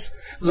phrase,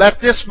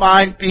 let this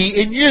mind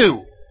be in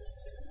you.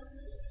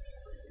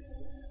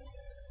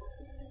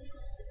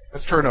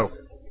 Let's turn over.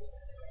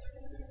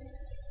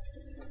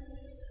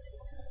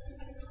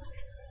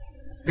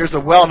 Here's a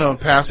well-known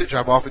passage.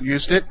 I've often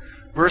used it.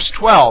 Verse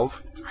 12,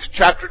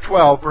 chapter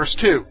 12, verse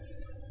 2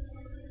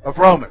 of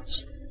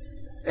Romans.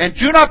 And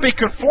do not be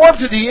conformed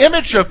to the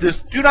image of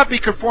this, do not be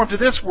conformed to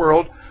this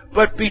world,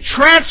 but be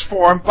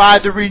transformed by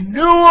the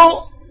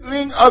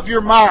renewing of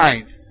your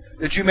mind,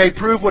 that you may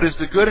prove what is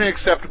the good and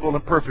acceptable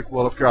and perfect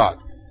will of God.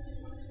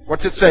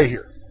 What's it say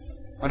here?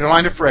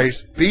 Underline the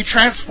phrase, be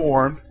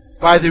transformed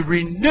by the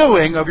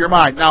renewing of your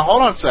mind. Now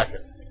hold on a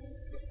second.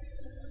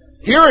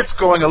 Here it's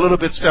going a little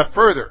bit step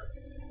further.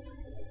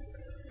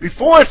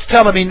 Before it's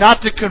telling me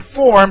not to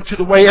conform to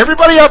the way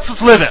everybody else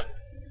is living,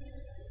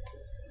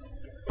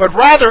 but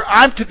rather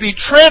I'm to be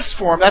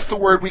transformed. That's the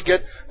word we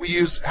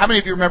use. How many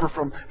of you remember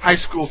from high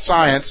school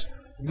science?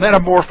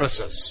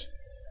 Metamorphosis.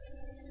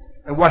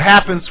 And what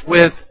happens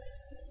with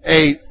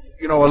a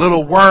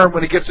little worm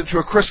when it gets into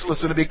a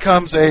chrysalis and it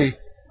becomes a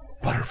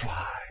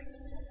butterfly.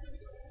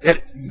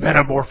 It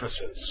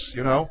metamorphoses,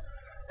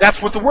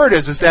 That's what the word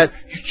is that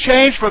you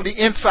change from the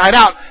inside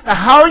out. Now,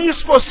 how are you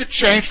supposed to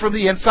change from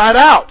the inside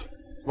out?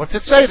 What's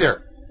it say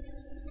there?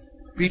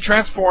 Be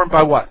transformed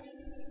by what?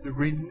 The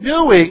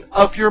renewing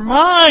of your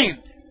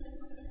mind.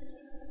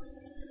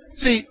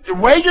 See, the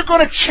way you're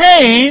going to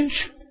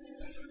change,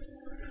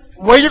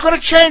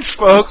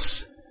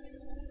 folks,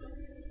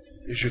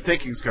 is your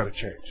thinking's got to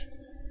change.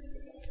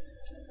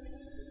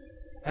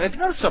 And if you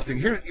notice something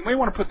here, you may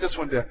want to put this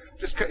one down.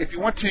 Just if you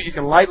want to, you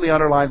can lightly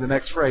underline the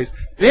next phrase.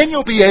 Then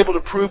you'll be able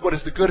to prove what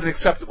is the good and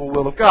acceptable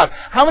will of God.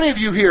 How many of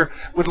you here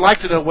would like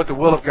to know what the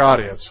will of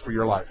God is for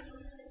your life?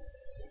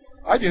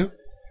 I do.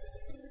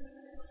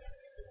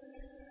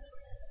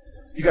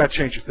 You got to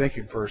change your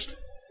thinking first.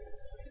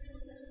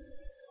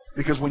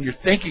 Because when your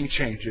thinking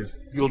changes,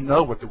 you'll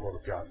know what the will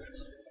of God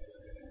is.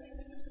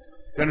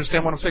 You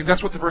understand what I'm saying?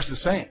 That's what the verse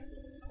is saying.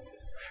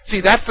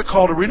 See, that's the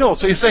call to renewal.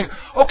 So you're saying,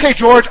 okay,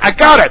 George, I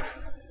got it.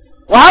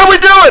 Well, how do we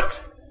do it?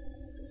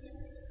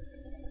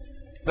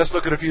 Let's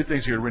look at a few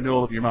things here.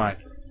 Renewal of your mind.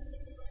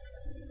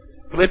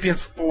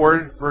 Philippians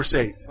 4, verse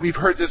 8. We've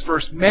heard this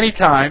verse many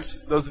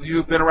times. Those of you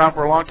who've been around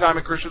for a long time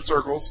in Christian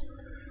circles.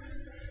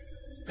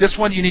 This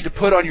one you need to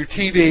put on your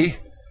TV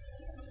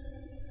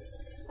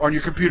or on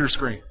your computer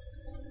screen.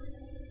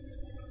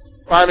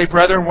 Finally,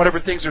 brethren, whatever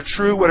things are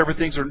true, whatever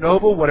things are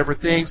noble, whatever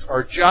things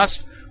are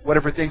just,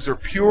 whatever things are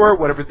pure,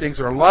 whatever things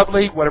are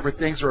lovely, whatever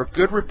things are of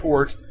good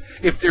report,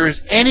 if there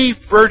is any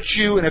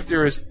virtue and if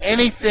there is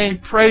anything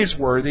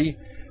praiseworthy,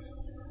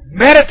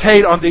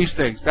 meditate on these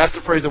things. That's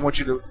the phrase I want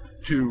you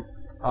to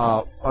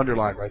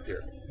underline right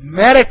there.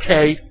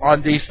 Meditate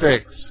on these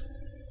things.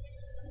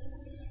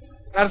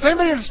 Now, does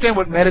anybody understand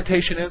what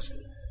meditation is?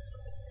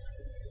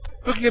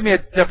 Who can give me a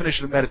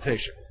definition of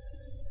meditation?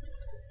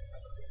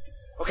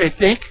 Okay,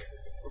 think.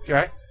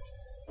 Okay.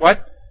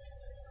 What?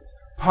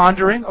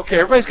 Pondering. Okay,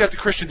 everybody's got the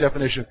Christian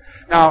definition.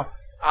 Now,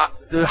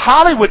 the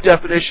Hollywood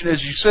definition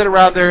is you sit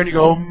around there and you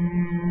go,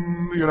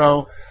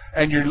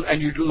 and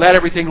you let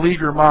everything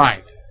leave your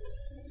mind.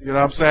 You know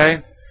what I'm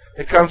saying?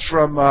 It comes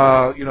from,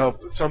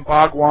 some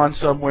Bhagwan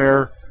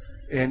somewhere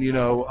in,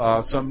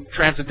 some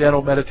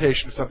transcendental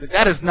meditation or something.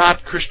 That is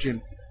not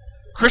Christian.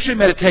 Christian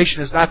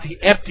meditation is not the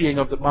emptying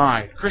of the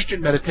mind.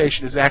 Christian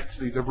meditation is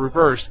actually the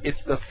reverse.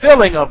 It's the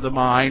filling of the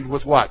mind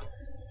with what?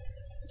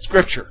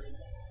 Scripture.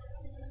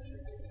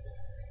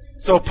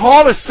 So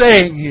Paul is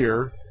saying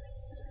here,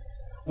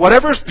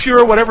 whatever is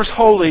pure, whatever is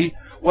holy,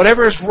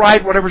 whatever is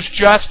right, whatever is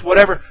just,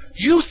 whatever,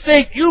 you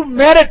think, you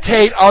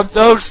meditate on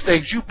those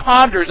things. You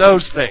ponder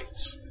those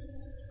things.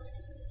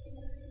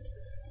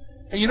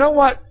 And you know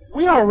what?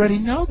 We already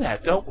know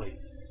that, don't we?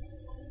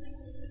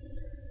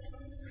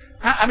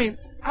 I mean,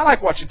 I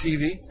like watching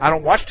TV. I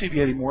don't watch TV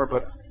anymore,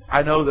 but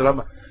I know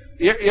that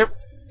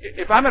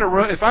if I'm in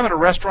a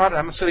restaurant and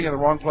I'm sitting in the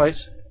wrong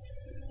place,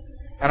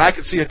 and I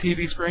can see a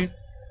TV screen,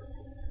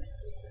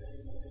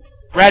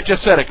 Brad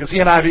just said it because he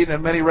and I have eaten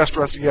in many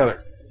restaurants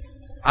together.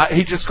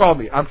 He just called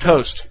me. I'm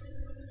toast.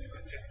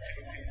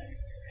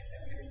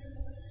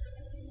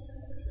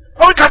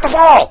 Oh, we got the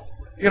ball!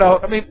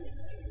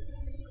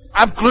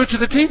 I'm glued to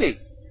the TV.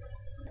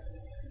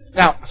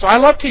 Now, so I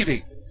love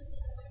TV.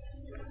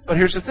 But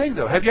here's the thing,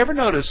 though. Have you ever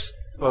noticed,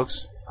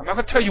 folks, I'm not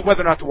going to tell you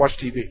whether or not to watch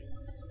TV.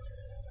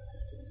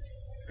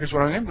 Here's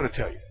what I am going to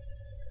tell you.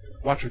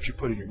 Watch what you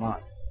put in your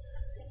mind.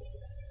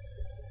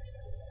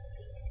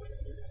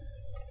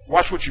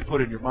 Watch what you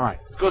put in your mind.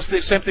 It goes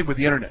the same thing with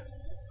the internet.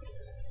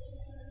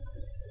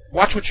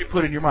 Watch what you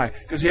put in your mind.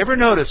 Because you ever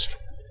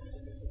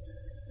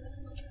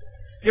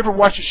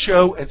watched a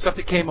show and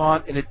something came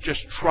on and it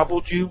just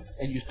troubled you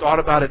and you thought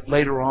about it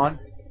later on?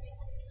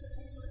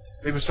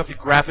 maybe something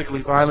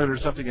graphically violent or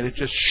something, and it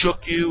just shook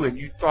you and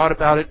you thought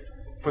about it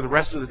for the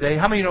rest of the day?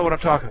 How many of you know what I'm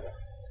talking about?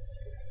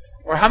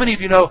 Or how many of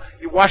you know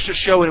you watched a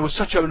show and it was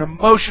such an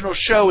emotional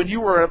show and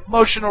you were an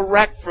emotional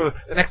wreck for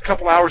the next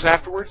couple hours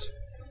afterwards?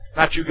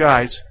 Not you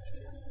guys.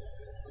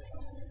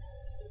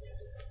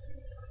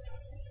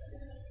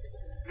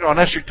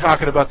 Unless you're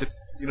talking about the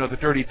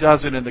Dirty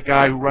Dozen and the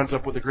guy who runs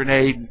up with a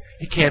grenade and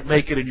he can't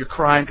make it and you're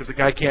crying because the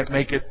guy can't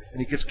make it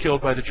and he gets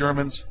killed by the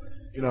Germans.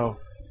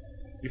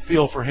 You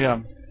feel for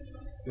him.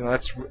 You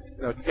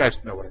guys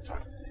know what I'm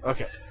talking about.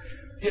 Okay.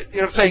 You know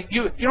what I'm saying?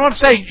 You know what I'm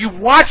saying? You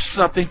watch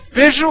something.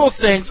 Visual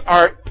things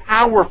are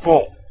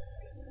powerful.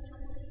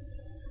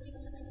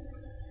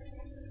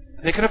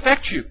 They can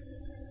affect you.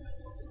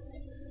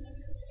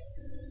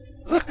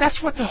 Look,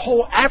 that's what the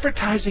whole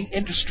advertising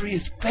industry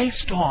is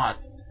based on.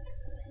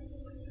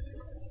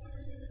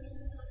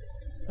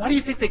 Why do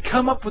you think they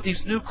come up with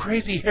these new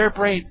crazy,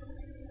 harebrained,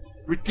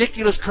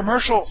 ridiculous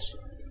commercials?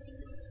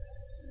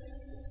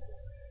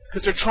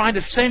 Because they're trying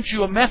to send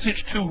you a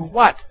message to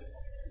what?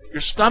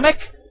 Your stomach?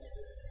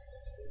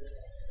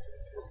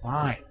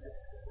 Mind.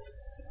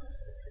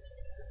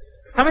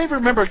 How many of you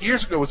remember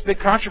years ago was a big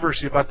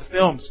controversy about the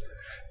films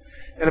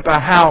and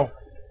about how,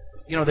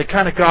 they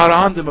kind of got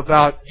on them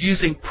about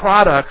using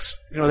products.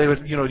 They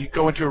would, you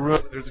go into a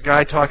room, there's a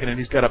guy talking and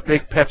he's got a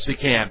big Pepsi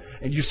can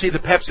and you see the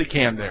Pepsi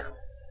can there.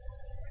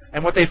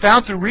 And what they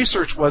found through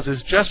research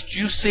is just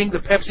you seeing the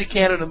Pepsi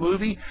can in a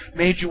movie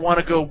made you want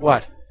to go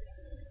what?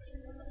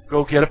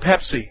 Go get a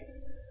Pepsi.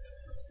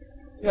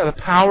 Yeah, the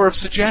power of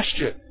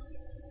suggestion.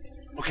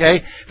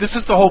 Okay? This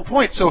is the whole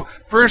point. So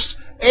verse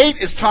 8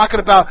 is talking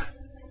about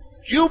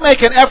you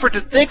make an effort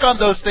to think on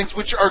those things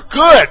which are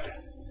good.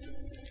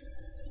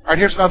 All right,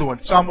 here's another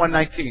one. Psalm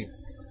 119,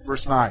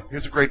 verse 9.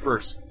 Here's a great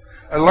verse.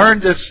 I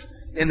learned this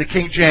in the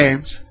King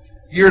James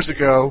years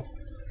ago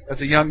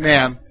as a young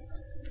man,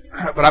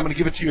 but I'm going to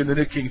give it to you in the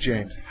New King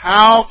James.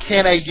 How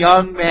can a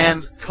young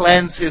man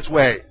cleanse his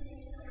way?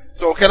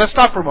 So, okay, let's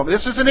stop for a moment.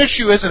 This is an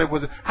issue, isn't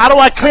it? How do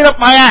I clean up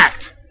my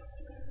act?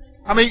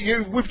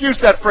 We've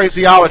used that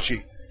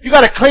phraseology. You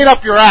got to clean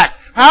up your act.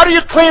 How do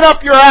you clean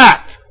up your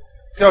act?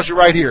 It tells you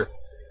right here.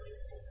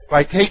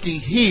 By taking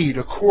heed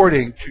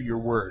according to your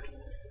word.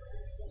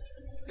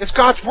 It's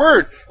God's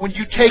word. When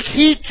you take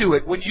heed to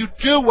it, when you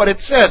do what it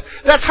says,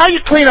 that's how you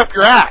clean up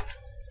your act.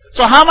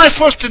 So how am I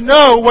supposed to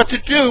know what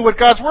to do what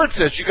God's word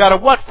says? You got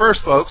to what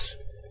first, folks?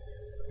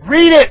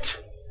 Read it.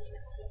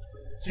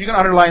 So you can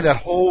underline that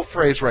whole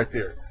phrase right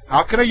there.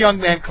 How can a young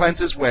man cleanse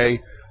his way?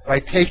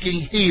 By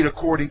taking heed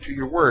according to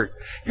your word.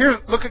 Here,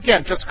 look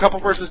again, just a couple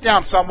verses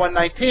down. Psalm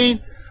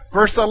 119,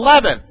 verse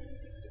 11.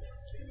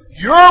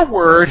 Your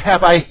word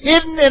have I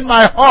hidden in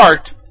my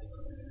heart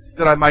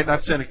that I might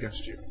not sin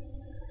against you.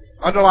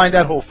 Underline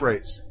that whole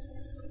phrase.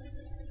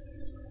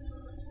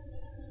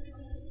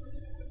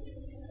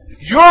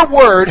 Your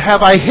word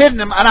have I hidden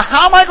him. And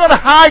how am I going to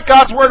hide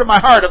God's word in my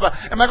heart?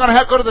 Am I going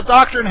to go to the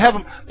doctor and have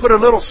him put a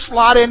little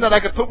slot in that I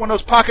could put one of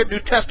those pocket New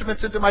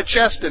Testaments into my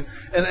chest and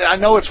I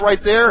know it's right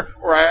there?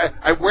 Or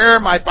I wear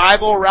my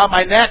Bible around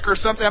my neck or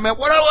something?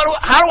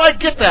 How do I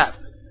get that?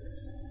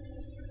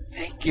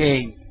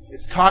 Thinking.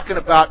 It's talking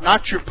about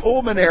not your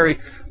pulmonary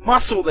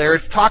muscle there.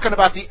 It's talking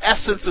about the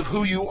essence of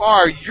who you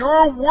are.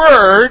 Your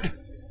word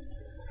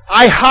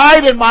I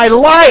hide in my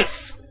life,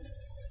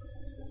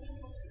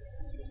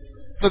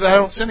 so that I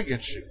don't sin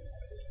against you.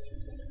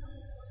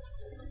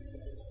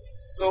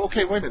 So,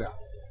 okay, wait a minute now.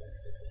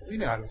 What do you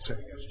mean I don't sin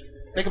against you?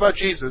 Think about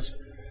Jesus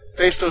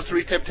faced those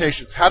three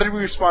temptations. How did we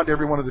respond to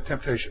every one of the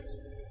temptations?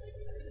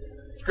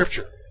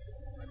 Scripture.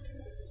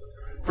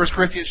 1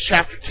 Corinthians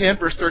chapter 10,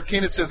 verse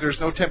 13, it says, there's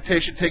no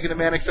temptation taken to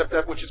man except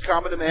that which is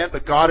common to man,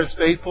 but God is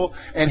faithful,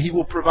 and He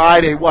will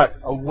provide a what?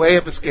 A way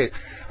of escape.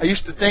 I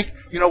used to think,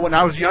 when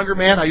I was a younger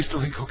man, I used to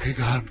think, okay,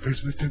 God, I'm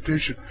facing this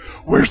temptation.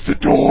 Where's the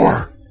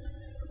door?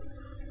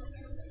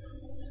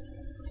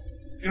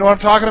 You know what I'm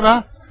talking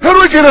about? How do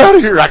I get out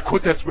of here? I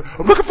quit that.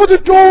 I'm looking for the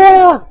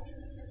door.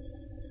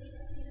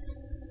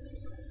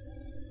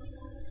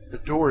 The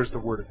door is the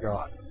Word of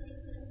God.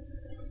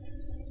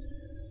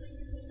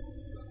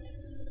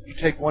 You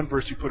take one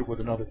verse, you put it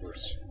with another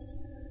verse.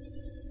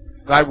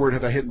 Thy word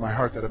have I hid in my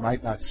heart that I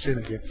might not sin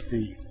against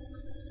thee.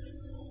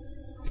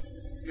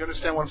 You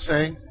understand what I'm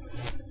saying?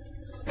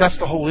 That's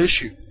the whole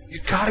issue.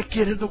 You've got to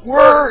get in the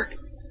Word.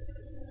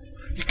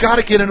 You've got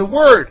to get in the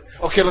Word.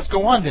 Okay, let's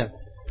go on then.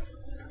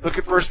 Look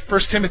at 1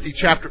 Timothy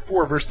chapter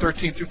 4, verse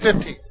 13 through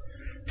 15.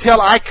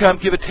 Till I come,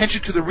 give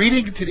attention to the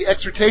reading and to the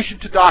exhortation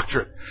to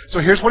doctrine. So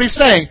here's what he's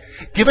saying.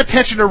 Give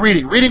attention to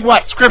reading. Reading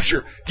what?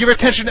 Scripture. Give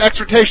attention to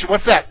exhortation.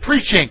 What's that?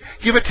 Preaching.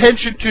 Give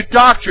attention to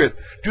doctrine.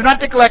 Do not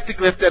neglect the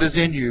gift that is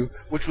in you,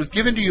 which was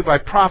given to you by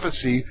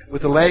prophecy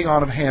with the laying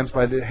on of hands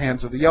by the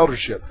hands of the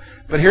eldership.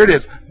 But here it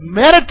is.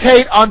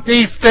 Meditate on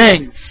these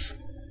things.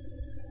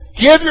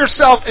 Give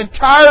yourself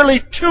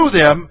entirely to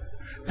them,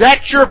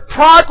 that your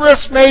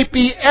progress may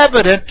be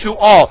evident to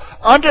all.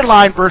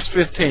 Underline verse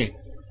 15.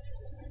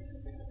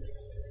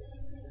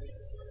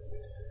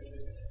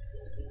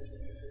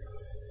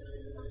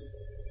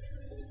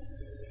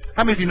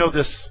 How many of you know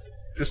this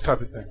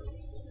type of thing?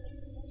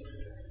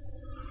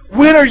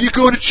 When are you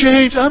going to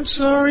change? I'm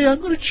sorry, I'm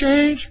going to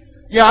change.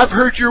 Yeah, I've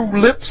heard your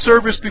lip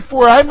service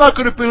before. I'm not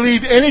going to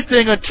believe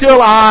anything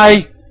until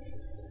I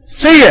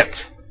see it.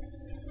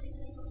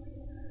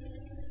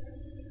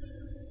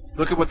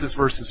 Look at what this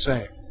verse is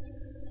saying.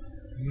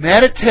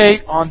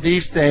 Meditate on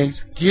these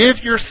things.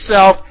 Give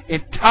yourself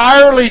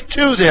entirely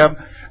to them,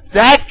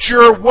 that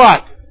your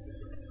what?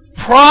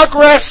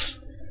 Progress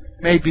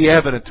may be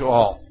evident to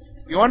all.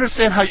 You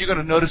understand how you're going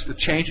to notice the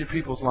change in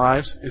people's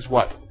lives is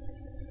what?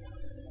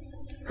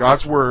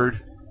 God's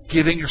Word,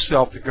 giving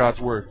yourself to God's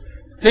Word.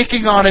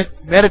 Thinking on it,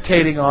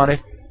 meditating on it,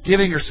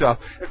 giving yourself.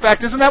 In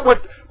fact, isn't that what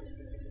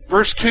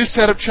verse 2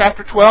 said of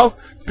chapter 12?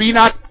 Be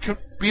not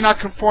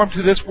conformed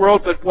to this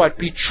world, but what?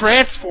 Be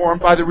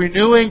transformed by the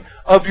renewing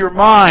of your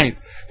mind.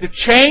 The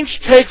change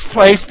takes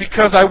place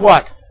because I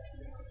what?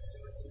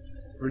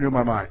 Renew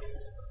my mind.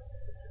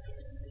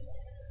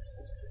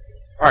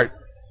 All right.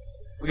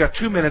 We got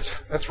 2 minutes.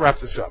 Let's wrap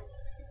this up.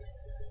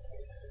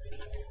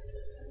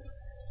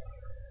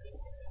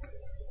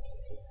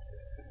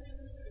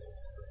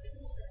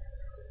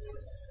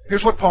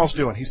 Here's what Paul's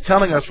doing. He's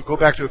telling us, we'll go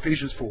back to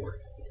Ephesians 4.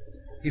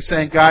 He's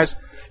saying, guys,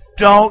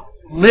 don't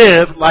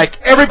live like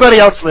everybody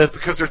else lives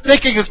because their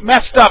thinking is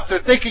messed up.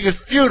 Their thinking is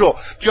futile.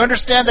 Do you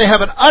understand? They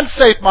have an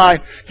unsafe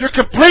mind. You're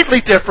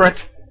completely different.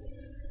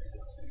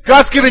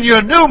 God's given you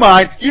a new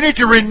mind. You need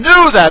to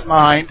renew that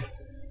mind.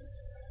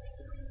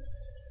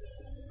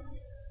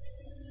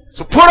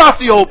 So put off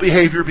the old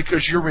behavior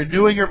because you're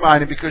renewing your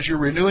mind, and because you're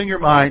renewing your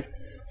mind,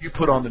 you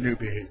put on the new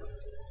behavior.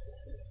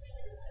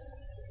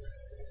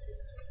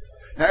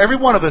 Now, every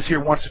one of us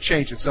here wants to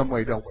change in some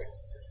way, don't we?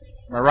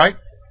 Am I right?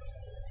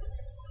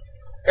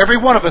 Every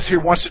one of us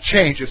here wants to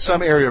change in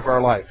some area of our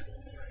life.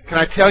 Can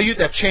I tell you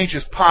that change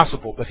is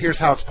possible, but here's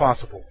how it's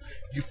possible.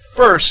 You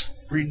first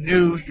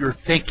renew your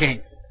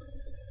thinking.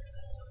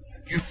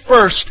 You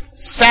first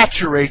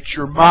saturate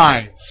your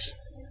minds.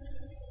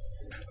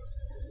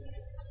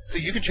 See,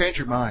 you can change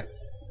your mind.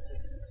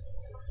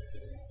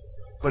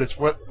 But it's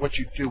what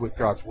you do with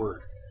God's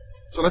Word.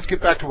 So let's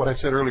get back to what I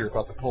said earlier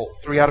about the poll.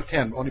 3 out of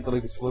 10 only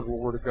believe it's the literal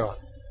Word of God.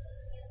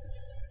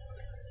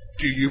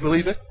 Do you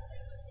believe it?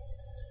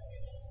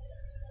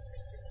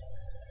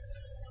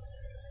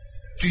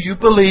 Do you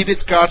believe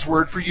it's God's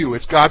Word for you?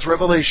 It's God's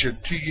revelation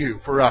to you,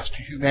 for us,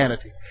 to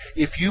humanity.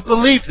 If you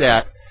believe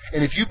that,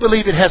 and if you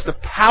believe it has the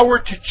power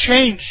to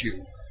change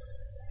you,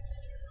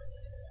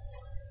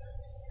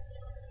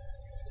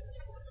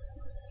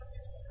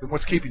 then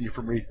what's keeping you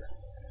from reading it?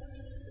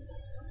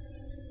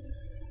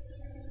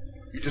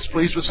 You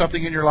displeased with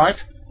something in your life?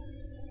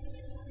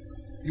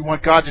 You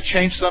want God to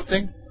change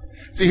something?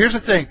 See, here's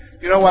the thing.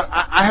 You know what?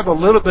 I have a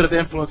little bit of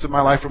influence in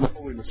my life from the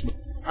holiness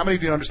movement. How many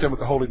of you understand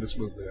what the holiness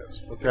movement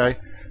is? Okay?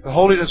 The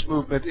holiness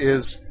movement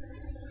is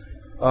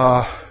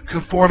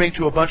conforming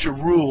to a bunch of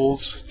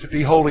rules to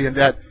be holy, and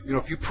that,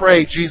 if you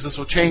pray, Jesus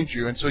will change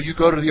you. And so you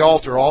go to the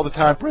altar all the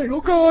time praying,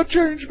 "Oh God,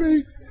 change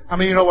me." How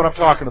many of you know what I'm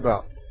talking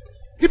about?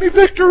 Give me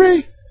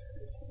victory.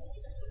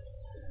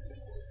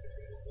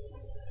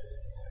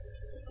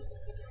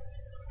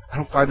 I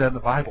don't find that in the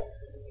Bible.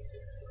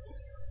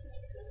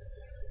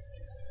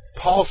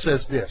 Paul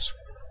says this: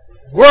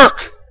 work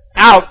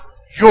out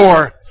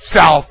your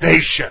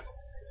salvation.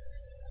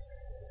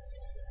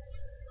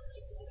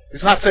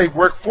 He's not saying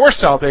work for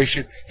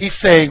salvation. He's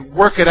saying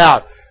work it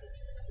out.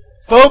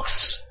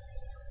 Folks,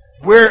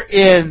 we're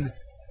in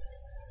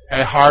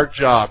a hard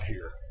job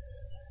here.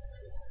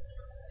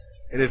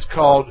 And it's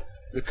called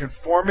the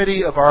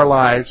conformity of our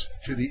lives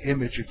to the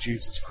image of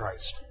Jesus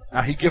Christ.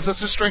 Now, He gives us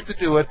the strength to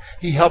do it.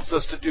 He helps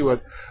us to do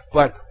it.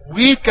 But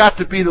we've got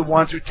to be the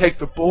ones who take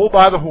the bull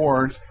by the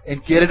horns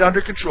and get it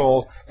under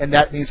control. And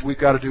that means we've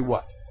got to do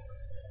what?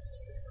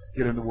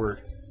 Get in the Word.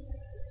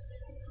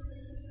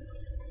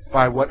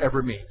 By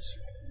whatever means.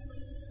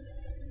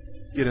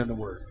 Get in the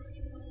Word.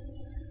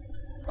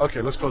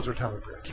 Okay, let's close our time of prayer.